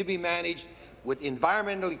continue to be managed with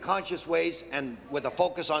environmentally conscious ways and with a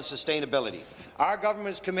focus on sustainability. Our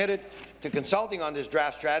government is committed to consulting on this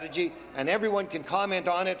draft strategy, and everyone can comment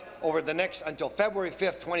on it over the next until February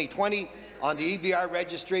 5th, 2020 on the EBR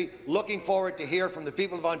registry. Looking forward to hear from the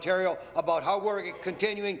people of Ontario about how we're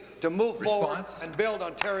continuing to move forward and build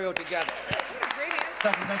Ontario together.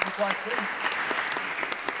 Supplementary question.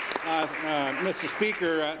 Mr.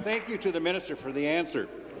 Speaker, thank you to the Minister for the answer.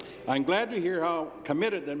 I'm glad to hear how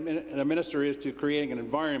committed the Minister is to creating an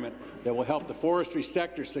environment that will help the forestry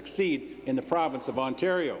sector succeed in the province of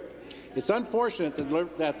Ontario. It's unfortunate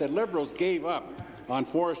that the Liberals gave up on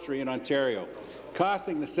forestry in Ontario,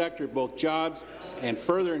 costing the sector both jobs and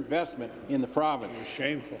further investment in the province.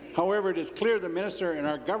 Shameful. However, it is clear the Minister and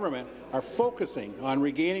our government are focusing on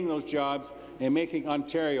regaining those jobs and making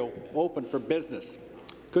Ontario open for business.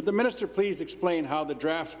 Could the Minister please explain how the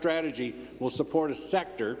draft strategy will support a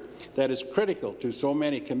sector that is critical to so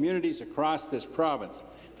many communities across this province,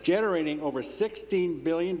 generating over $16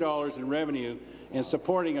 billion in revenue and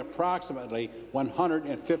supporting approximately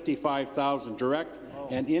 155,000 direct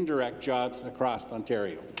and indirect jobs across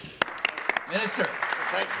Ontario? Minister.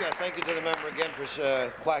 Thank you to the member again for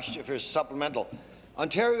his question, for his supplemental.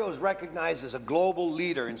 Ontario is recognized as a global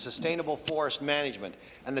leader in sustainable forest management,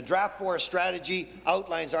 and the draft forest strategy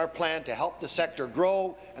outlines our plan to help the sector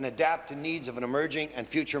grow and adapt to needs of an emerging and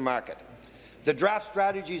future market. The draft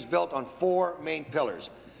strategy is built on 4 main pillars: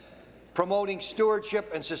 promoting stewardship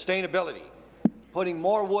and sustainability, putting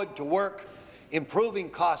more wood to work, improving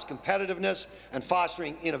cost competitiveness, and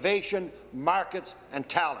fostering innovation, markets, and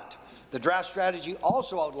talent. The draft strategy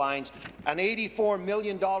also outlines an $84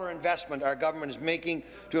 million investment our government is making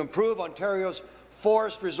to improve Ontario's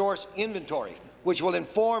forest resource inventory, which will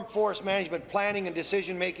inform forest management planning and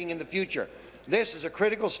decision-making in the future. This is a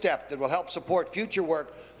critical step that will help support future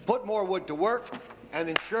work, put more wood to work, and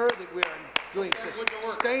ensure that we are doing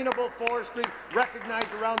sustainable forestry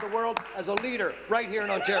recognized around the world as a leader right here in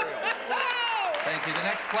Ontario. Thank you. The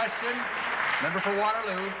next question, member for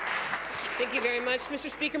Waterloo. Thank you very much, Mr.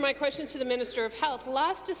 Speaker. My question is to the Minister of Health.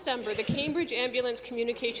 Last December, the Cambridge Ambulance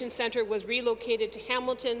Communications Centre was relocated to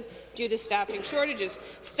Hamilton due to staffing shortages.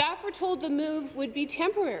 Staff were told the move would be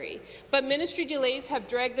temporary, but ministry delays have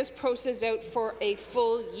dragged this process out for a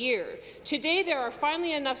full year. Today, there are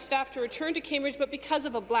finally enough staff to return to Cambridge, but because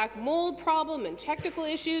of a black mold problem and technical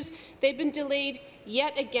issues, they've been delayed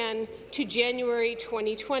yet again to January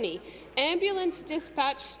 2020. Ambulance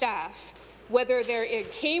dispatch staff, whether they're in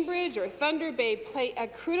Cambridge or Thunder Bay, play a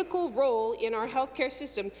critical role in our healthcare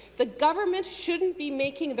system. The government shouldn't be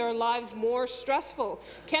making their lives more stressful.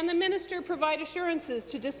 Can the minister provide assurances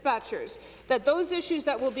to dispatchers that those issues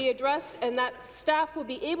that will be addressed and that staff will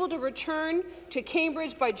be able to return to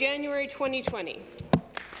Cambridge by January 2020?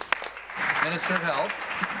 Minister of Health.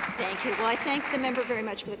 Thank you. Well, I thank the member very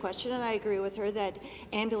much for the question, and I agree with her that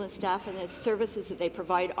ambulance staff and the services that they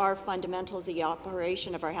provide are fundamental to the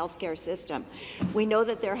operation of our healthcare system. We know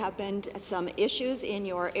that there have been some issues in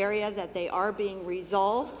your area, that they are being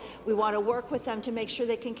resolved. We want to work with them to make sure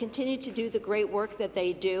they can continue to do the great work that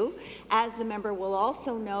they do. As the member will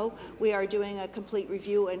also know, we are doing a complete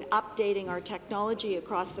review and updating our technology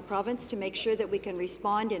across the province to make sure that we can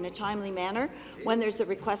respond in a timely manner when there's a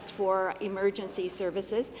request for emergency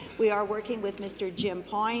services. We are working with Mr. Jim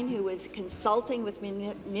Pine, who is consulting with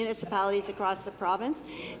municipalities across the province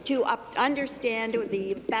to understand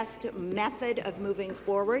the best method of moving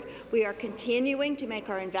forward. We are continuing to make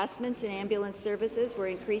our investments in ambulance services. We're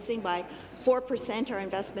increasing by 4% our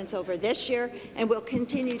investments over this year, and we'll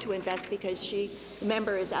continue to invest because the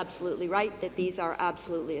member is absolutely right that these are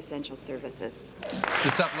absolutely essential services.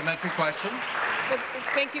 The supplementary question.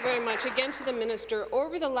 Thank you very much. Again to the minister.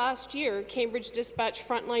 Over the last year, Cambridge Dispatch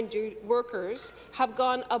frontline frontline workers have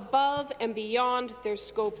gone above and beyond their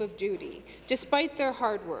scope of duty, despite their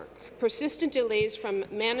hard work. Persistent delays from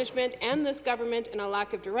management and this government and a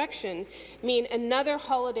lack of direction mean another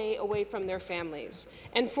holiday away from their families.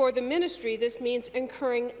 And for the ministry, this means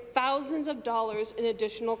incurring thousands of dollars in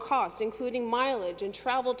additional costs, including mileage and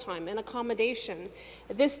travel time and accommodation.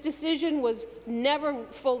 This decision was never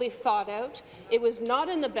fully thought out. It was not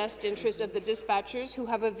in the best interest of the dispatchers, who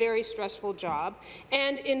have a very stressful job.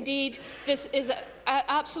 And indeed, this is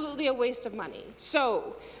absolutely a waste of money.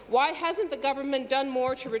 So, why hasn't the government done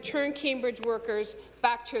more to return Cambridge workers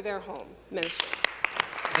back to their home, Minister?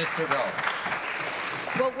 Minister Bell.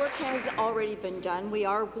 Well, work has already been done. We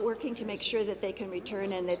are working to make sure that they can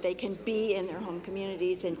return and that they can be in their home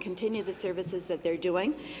communities and continue the services that they're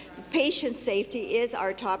doing. Patient safety is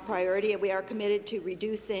our top priority, and we are committed to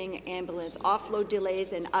reducing ambulance offload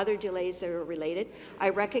delays and other delays that are related. I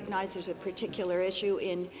recognize there's a particular issue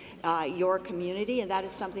in your community, and that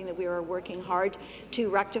is something that we are working hard to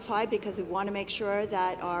rectify, because we want to make sure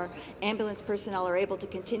that our ambulance personnel are able to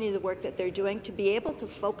continue the work that they're doing, to be able to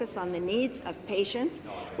focus on the needs of patients,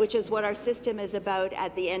 which is what our system is about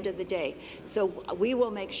at the end of the day. So we will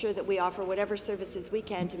make sure that we offer whatever services we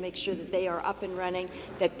can to make sure that they are up and running,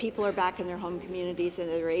 that people are back in their home communities, and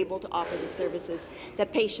they're able to offer the services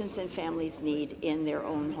that patients and families need in their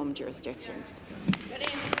own home jurisdictions.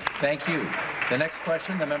 Thank you. The next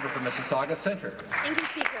question, the member for Mississauga Centre. Thank you,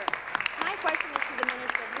 Speaker. My question is to the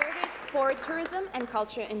Minister of Heritage, Sport, Tourism and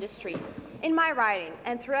Culture Industries. In my riding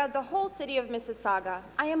and throughout the whole city of Mississauga,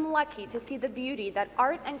 I am lucky to see the beauty that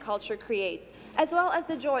art and culture creates, as well as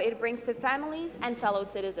the joy it brings to families and fellow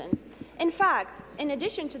citizens. In fact, in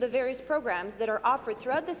addition to the various programs that are offered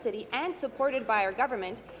throughout the city and supported by our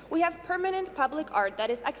government, we have permanent public art that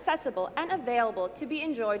is accessible and available to be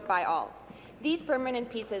enjoyed by all. These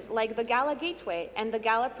permanent pieces, like the Gala Gateway and the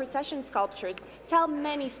Gala Procession sculptures, tell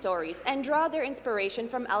many stories and draw their inspiration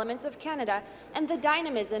from elements of Canada and the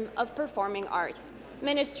dynamism of performing arts.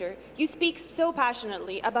 Minister, you speak so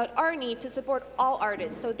passionately about our need to support all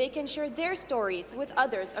artists so they can share their stories with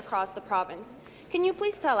others across the province. Can you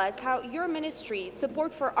please tell us how your ministry's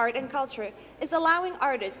support for art and culture is allowing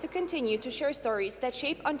artists to continue to share stories that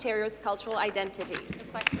shape Ontario's cultural identity?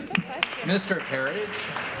 Minister of Heritage,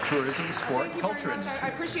 Tourism, Sport, Culture Industries. I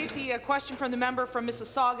appreciate the question from the member from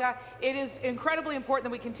Mississauga. It is incredibly important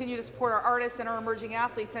that we continue to support our artists and our emerging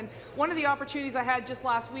athletes. And one of the opportunities I had just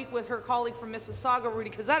last week with her colleague from Mississauga, Rudy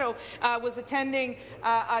Cazzetto, was attending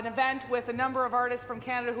an event with a number of artists from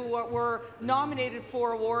Canada who were nominated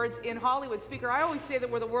for awards in Hollywood. Speaker, I always say that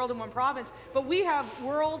we're the world in one province, but we have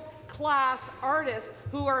world-class artists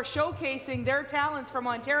who are showcasing their talents from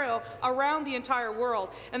Ontario around the entire world.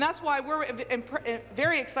 And that's why we're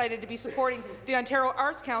very excited to be supporting the Ontario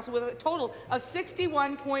Arts Council with a total of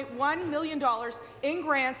 $61.1 million in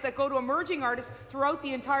grants that go to emerging artists throughout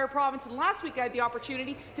the entire province. And last week I had the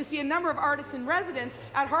opportunity to see a number of artists in residence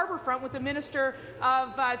at Harbourfront with the Minister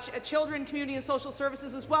of Children, Community and Social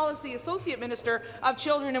Services, as well as the Associate Minister of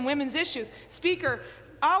Children and Women's Issues. Speaker,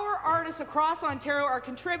 our artists across Ontario are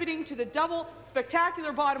contributing to the double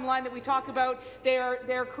spectacular bottom line that we talk about.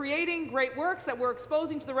 They're creating great works that we're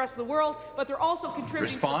exposing to the rest of the world, but they're also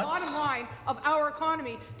contributing to the bottom line of our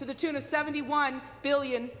economy to the tune of $71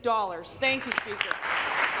 billion. Thank you, Speaker.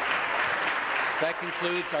 That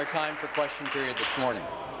concludes our time for question period this morning.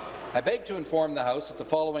 I beg to inform the House that the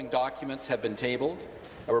following documents have been tabled: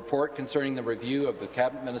 a report concerning the review of the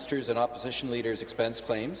Cabinet Ministers and Opposition Leaders' expense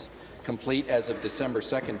claims, complete as of December 2,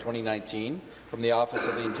 2019, from the Office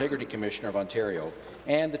of the Integrity Commissioner of Ontario,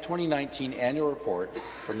 and the 2019 annual report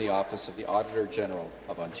from the Office of the Auditor General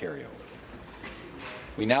of Ontario.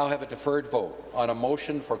 We now have a deferred vote on a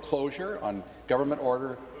motion for closure on Government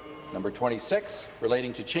Order number 26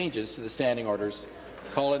 relating to changes to the standing orders.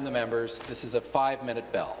 Call in the members. This is a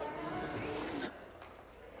 5-minute bell.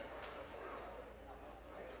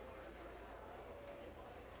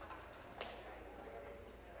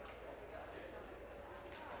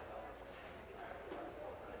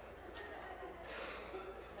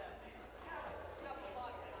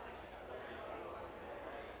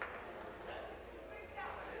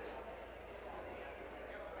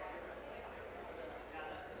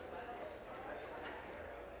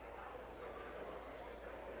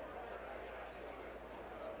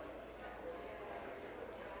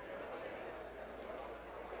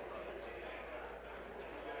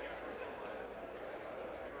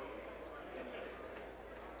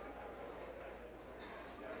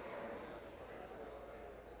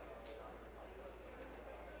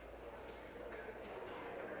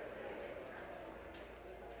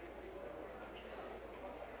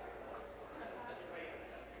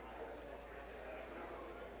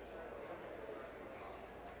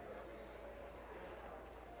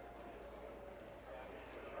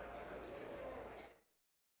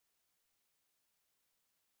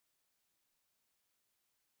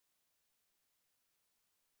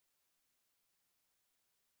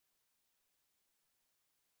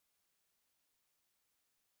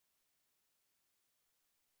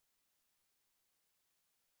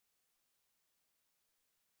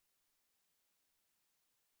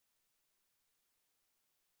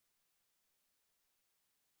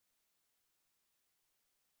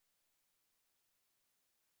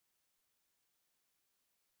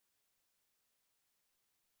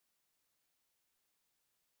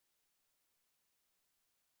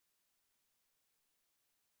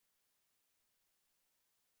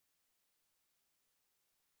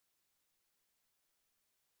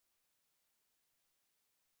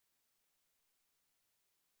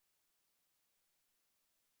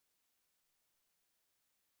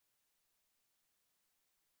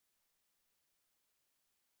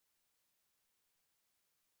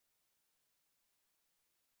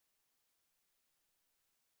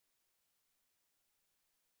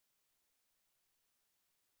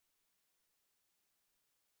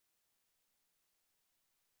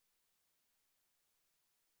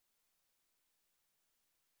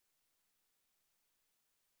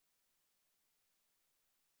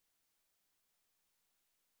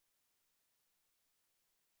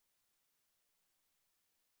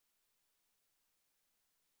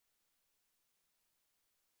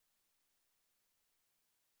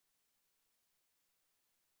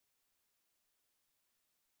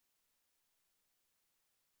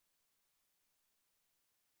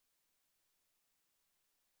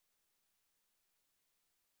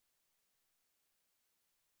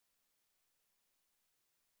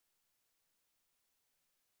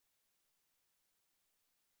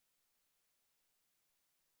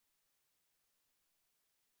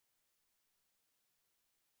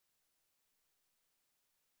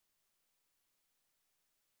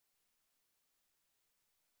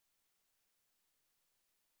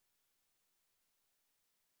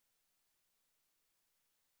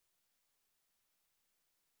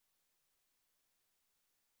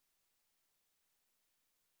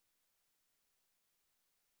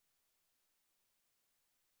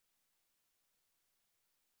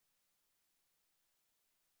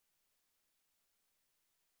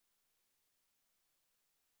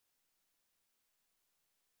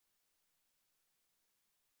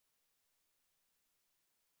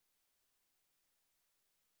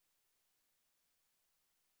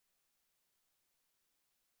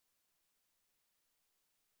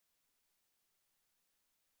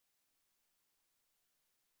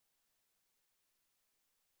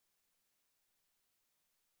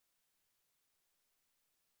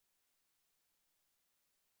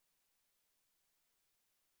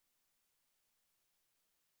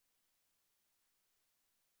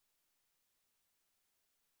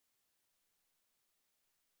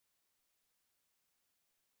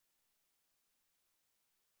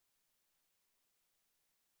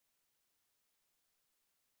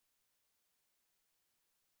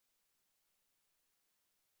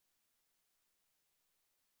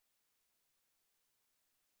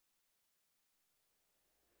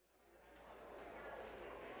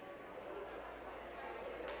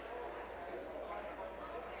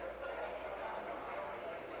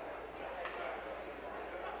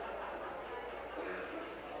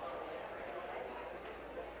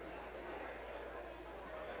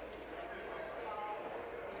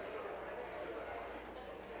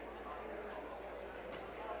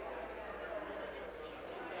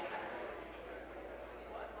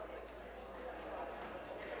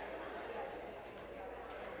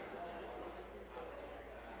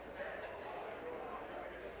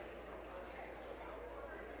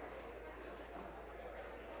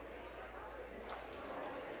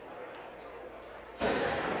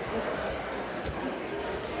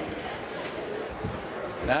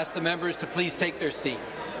 I ask the members to please take their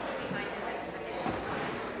seats.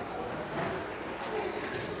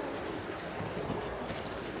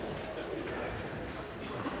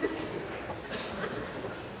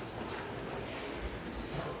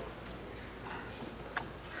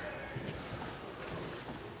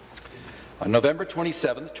 On November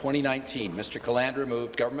 27, 2019, Mr. Calandra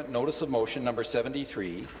moved Government Notice of Motion number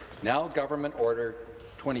 73, now Government Order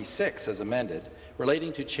 26 as amended,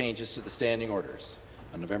 relating to changes to the standing orders.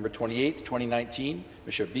 On November 28, 2019,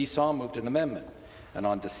 Mr. Bisson moved an amendment, and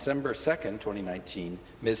on December 2, 2019,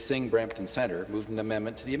 Ms. Singh Brampton Centre moved an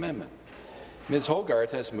amendment to the amendment. Ms.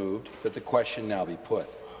 Hogarth has moved that the question now be put.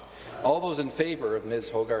 All those in favour of Ms.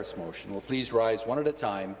 Hogarth's motion will please rise one at a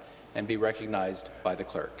time and be recognized by the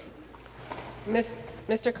clerk.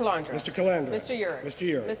 Mr. Calandra. Mr. Calandra. Mr. Urick. Mr.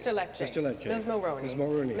 Urick. Mr. Lecce. Mr. Lecce. Ms. Mulroney. Ms.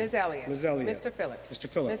 Mulroney. Ms. Elliott. Ms. Elliott. Mr. Phillips. Mr.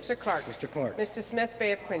 Phillips. Mr. Clark. Mr. Clark. Mr. Smith,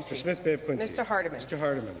 Bay of Quinte. Mr. Smith, Bay of Quinte. Mr. Hardeman. Mr.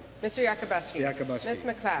 Hardeman. Mr. Yakubuski. Mr. Yakubuski. Ms.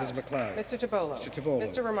 McLeod. Ms. McLeod. Mr. Tabolo. Mr. Tabolo.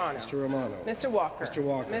 Mr. Romano. Mr. Romano. Mr. Walker. Mr.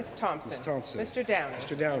 Walker. Ms. Thompson. Ms. Thompson. Mr. Downey.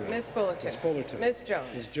 Mr. Downey. Ms. Fullerton. Ms. Fullerton. Ms.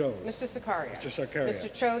 Jones. Ms. Jones. Mr. Sakaria. Mr. Sakaria.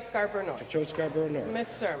 Mr. Cho Scarborough North. Mr. Cho Scarborough North. Ms.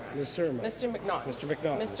 Serma. Ms. Serma. Mr. McNaught. Mr.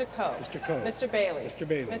 McNaught. Mr. Coe. Mr. Coe. Mr. Bailey. Mr.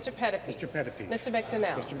 Bailey. Mr. Pettipies. Mr. Pettipies. Mr. McDonnell.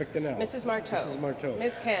 Mr. McDonnell. Mrs. Marteau. Mrs. Marteau.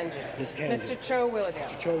 Ms. Kanji. Ms. Kanji. Mr. Cho Willowdale.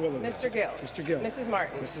 Mr. Cho Willowdale. Mr. Gill. Mr. Gill. Mrs.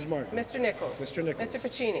 Martin. Mrs. Martin. Mr. Nichols. Mr. Nichols. Mr.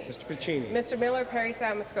 Piccini. Mr. Piccini. Mr. Miller, Perry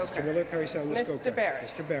Sound Muskoka. Mr. Miller, Perry Sound Muskoka. Mr. Barrett.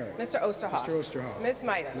 Mr. Barrett. Mr. Osterhoff. Mr. Osterhoff. Ms.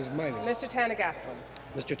 Midas. Ms. Midas. Mr. Tanagaslan.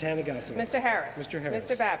 Mr. Tanagaslan. Mr. Harris. Mr.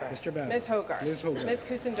 Harris. Mr. Babber. Mr. Babber. Ms. Hogarth. Ms. Hogarth. Ms.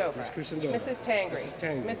 Kusendova. Ms. Kusendova. Mrs. Tangri. Mrs.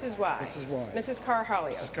 Tangri. Mrs. Y. Mrs. Y. Mrs.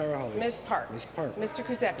 Carhalios. Mrs. Carhalios. Ms. Park. Ms. Park. Mr.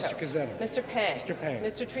 Cusetto. Mr. Cusetto. Mr. Pang. Mr. Pang.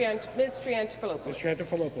 Ms. Triantafilopoulos. Mr.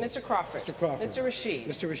 Triantafilopoulos. Mr. Crawford. Mr. Crawford. Mr. Rashid.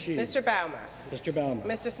 Mr. Rashid. Mr. Baumer. Mr. Baumer.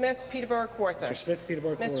 Mr. Smith, Peterborough Kawartha. Mr. Smith,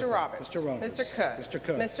 Peterborough Mr. Kawartha. Roberts. Mr. Roberts. Mr. Cook. Mr.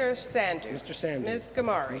 Cook. Mr. Sandhu. Mr. Sandhu. Ms.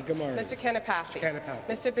 Gamari. Ms. Gamari. Mr. Kanapathi. Mr. Kanapathi.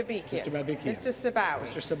 Mr. Babikian. Mr. Babikian. Mr. Sabawi.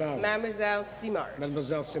 Mr. Sabawi. Mademoiselle Simard.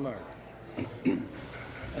 Mademoiselle Simard.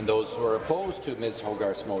 And those who are opposed to Ms.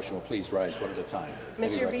 Hogarth's motion will please rise one at a time and be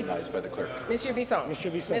Monsieur recognized by the clerk. Monsieur Bisson. Monsieur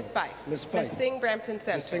Bisson. Ms. Fife. Ms. Fife. Ms. Singh Brampton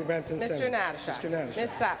Centre. Ms. Singh Brampton Mr. Centre. Nadishak. Mr. Nadishak.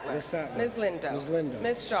 Ms. Sattler. Ms. Sattler. Ms. Lindo. Ms. Lindo.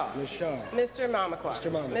 Ms. Shaw. Ms. Shaw. Mr. Mamakwa. Mr.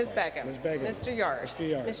 Mamakwa. Ms. Begum. Ms. Begum. Mr. Yard. Mr.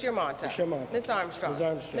 Yard. Ms. Yermonta. Ms. Yermonta. Ms. Armstrong. Ms.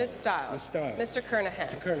 Armstrong. Ms. Stiles. Ms. Stiles. Mr. Kernahan.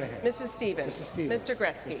 Mr. Kernahan. Mrs. Stevens. Mrs. Stevens. Mr.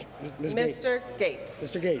 Gretzky. Ms. Mr. Gates.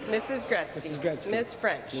 Mr. Gates. Mrs. Gretzky. Mrs. Gretzky. Ms.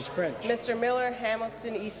 French. Ms. French. Mr. Miller,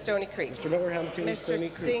 Hamilton East Stony Creek. Mr. Miller, Hamilton East Stony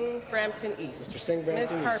Creek. Mr. Singh Brampton East. Mr. Singh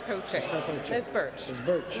Brampton Ms. East. Carpoche. Ms. Carpoche. Ms. Birch. Ms.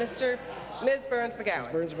 Birch. Ms. Burns McGowan. Ms.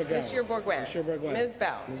 Burns McGowan. Monsieur Bourguin. Monsieur Bourguin. Ms.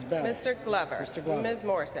 Bell. Ms. Bell. Mr. Glover. Mr. Glover. Ms.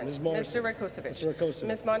 Morrison. Ms. Morrison. Mr. Rakocevic. Mr. Rakocevic.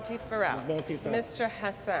 Ms. Monteith Farrell. Ms. Monteith Farrell. Mr.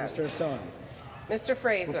 Hassan. Mr. Hassan. Mr.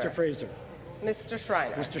 Fraser. Mr. Fraser. Mr.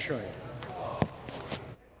 Schreiner. Mr. Schreiner.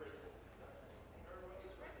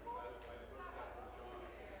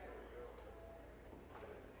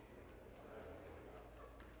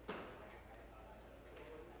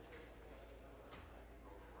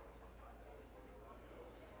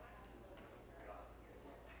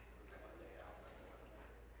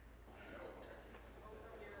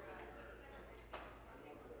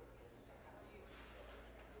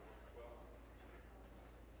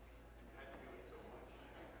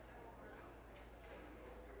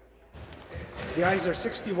 The ayes are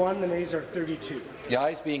 61, the nays are 32. The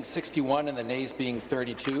ayes being 61 and the nays being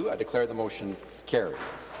 32, I declare the motion carried.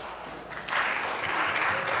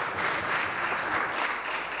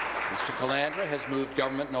 Mr. Calandra has moved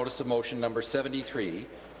Government Notice of Motion number 73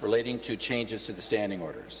 relating to changes to the standing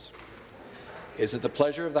orders. Is it the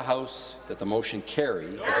pleasure of the House that the motion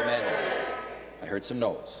carry as amended? I heard some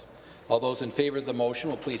noes. All those in favour of the motion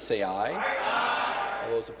will please say aye. Aye.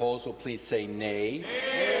 All those opposed will please say nay.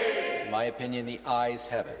 Nay. In my opinion, the ayes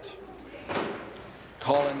have it.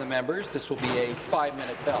 Call in the members. This will be a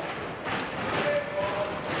 5-minute bell.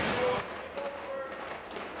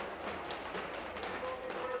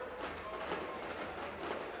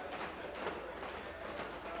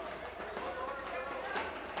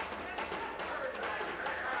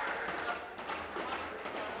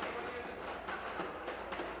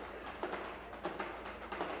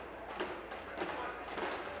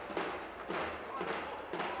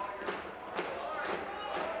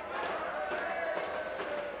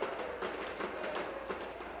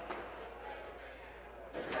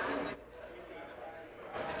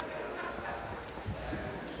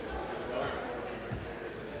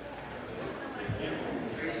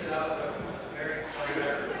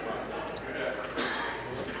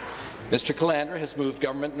 Mr. Calandra has moved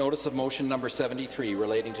Government Notice of Motion number 73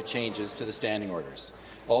 relating to changes to the standing orders.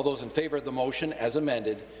 All those in favour of the motion as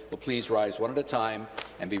amended will please rise one at a time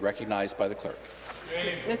and be recognized by the clerk.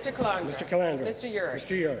 Mr. Calandra. Mr. Calandra. Mr. Urick.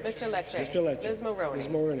 Mr. Urick. Mr. Lecce. Mr. Lecce. Ms. Mulroney. Ms.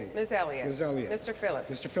 Mulroney. Ms. Elliott. Ms. Elliott. Mr.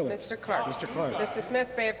 Phillips. Mr. Phillips. Mr. Clark. Mr. Clark. Mr.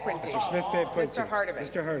 Smith, Bay of Quinte. Mr. Smith, Bay of Quinte. Mr. Hardeman.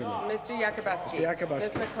 Mr. Hardeman. Mr. Yakubuski. Mr. Yakubuski.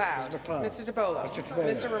 Ms. McLeod. Ms. McLeod. Mr. DeBola. Mr. DeBola.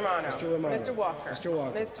 Mr. Romano. Mr. Romano. Mr. Walker. Mr.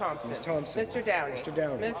 Walker. Ms. Thompson. Ms. Thompson. Mr. Downey. Mr.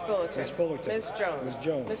 Downey. Ms. Fullerton. Ms. Fullerton. Ms. Jones. Ms.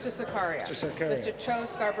 Jones. Mr. Sakaria. Mr. Sakaria. Mr. Cho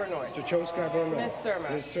Scarborough North. Mr. Cho Scarborough North. Ms. Surma.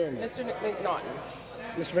 Ms. Surma. Mr. McNaughton.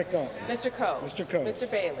 Mr. McNaught. Mr. Coe. Mr. Coe.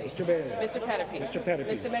 Mr. Bailey. Mr. Bailey. Mr. Pettipies. Mr.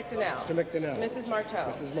 Pettipies. Mr. McDonnell. Mr. McDonnell. Mrs. Marteau.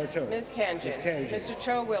 Mrs. Marteau. Ms. Kanjan. Ms. Kanjan. Mr.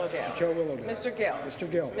 Cho Willowdale. Mr. Cho Willowdale. Mr. Gill.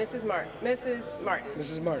 Mr. Gill. Mrs. Martin. Mrs. Martin.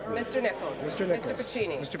 Mrs. Martin. Mr. Nichols. Mr. Nichols. Mr.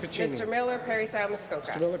 Pacini. Mr. Pacini. Mr. Miller, Perry Sound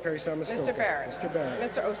Muskoka. Mr. Miller, Perry Sound Muskoka. Mr. Barrett. Mr. Barrett.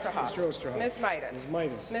 Mr. Osterhoff. Mr. Osterhoff. Ms. Midas. Ms.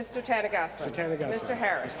 Midas. Mr. Tanagaslan. Mr. Tanagaslan. Mr.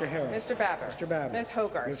 Harris. Mr. Harris. Mr. Babber. Mr. Babber. Ms.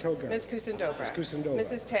 Hogarth. Ms. Hogarth. Ms. Kusindova. Ms. Kusindova.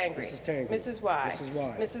 Mrs. Tangri. Mrs. Tangri. Mrs. Y. Mrs.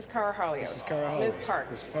 Y. Mrs. Carahalios. Mrs. Carahalios. Ms. Park.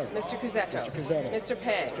 Ms. Park. Mr. Cusetto. Mr. Cusetto. Mr.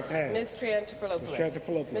 Pang. Mr. Pang. Ms. Triantafilopoulos. Mr.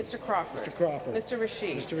 Triantafilopoulos. Mr. Crawford. Mr. Crawford. Mr.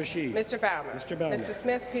 Rashid. Mr. Rashid. Mr. Bauman. Mr. Bauman. Mr.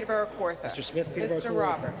 Smith, Peterborough Kawartha. Mr. Smith, Peterborough Mr.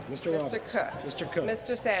 Kawartha. Roberts. Mr. Roberts. Mr. Cook. Mr. Cook.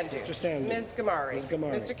 Mr. Sandu. Mr. Sandu. Ms. Gamari. Ms.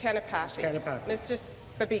 Gamari. Mr. Kanapathy. Mr. Kanapathy. Mr.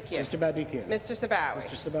 Babikian. Mr. Babikian. Mr. Sabawi.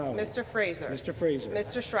 Mr. Sabawi. Mr. Fraser. Mr. Fraser.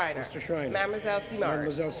 Mr. Schreiner. Mr. Schreiner. Mademoiselle Simard.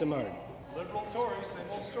 Mademoiselle Simard. Liberal Tory,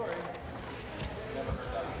 single story.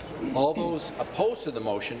 All those opposed to the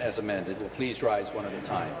motion as amended will please rise one at a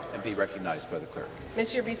time and be recognized by the clerk.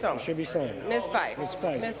 Monsieur Bisson. Monsieur Bisson. Ms. Fife. Ms.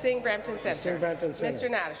 Fife. Ms. Singh Brampton Centre. Ms. Singh Brampton Centre.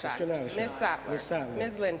 Mr. Natashak. Mr. Natashak. Ms. Sattler. Ms. Sattler.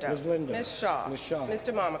 Ms. Lindo. Ms. Lindo. Ms. Shaw. Ms. Shaw.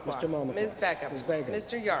 Mr. Mamakwa. Mr. Mamakwa. Ms. Begum. Ms. Begum.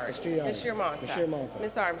 Mr. Yard. Mr. Yard. Ms. Yermonta. Mr. Yermonta.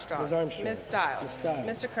 Ms. Armstrong. Ms. Armstrong. Ms. Stiles. Ms.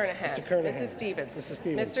 Stiles. Mr. Kernahan. Mr. Kernahan. Mrs. Stevens. Mrs.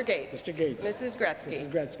 Stevens. Mr. Gates. Mr. Gates. Mrs. Gretzky.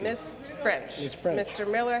 Mrs. Gretzky. Ms. French. Ms. French. Mr.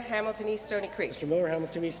 Miller, Hamilton East, Stony Creek. Mr. Miller,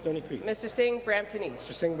 Hamilton East, Stony Creek. Mr. Singh, Brampton East.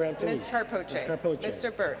 Mr. Singh, Brampton Ms. East. Carpoche. Ms. Carpoche.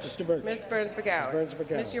 Mr. Birch. Mr. Birch. Ms. Burns-McGowan. Ms.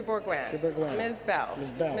 Burns-McGowan. Mr. Bourgouin. Mr. Bourgouin. Ms. Bell.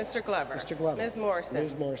 Ms. Bell. Mr. Glover. Mr. Glover. Ms. Morrison.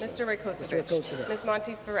 Ms. Morrison. Mr. Rakocevic. Mr. Rakocevic. Ms.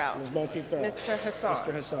 Monty Farrell. Ms. Monty Farrell. Mr. Hassan.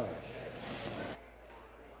 Mr. Hassan.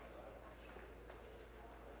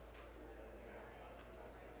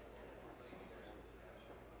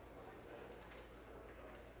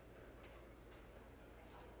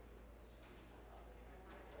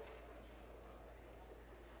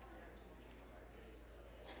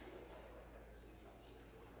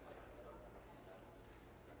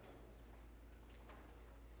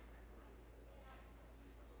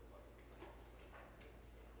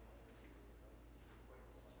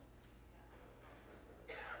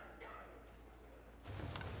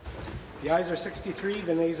 The ayes are 63,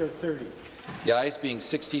 the nays are 30. The ayes being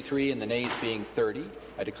 63 and the nays being 30,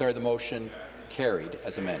 I declare the motion carried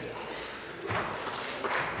as amended.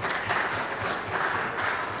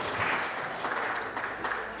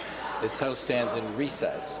 This House stands in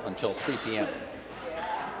recess until 3 p.m.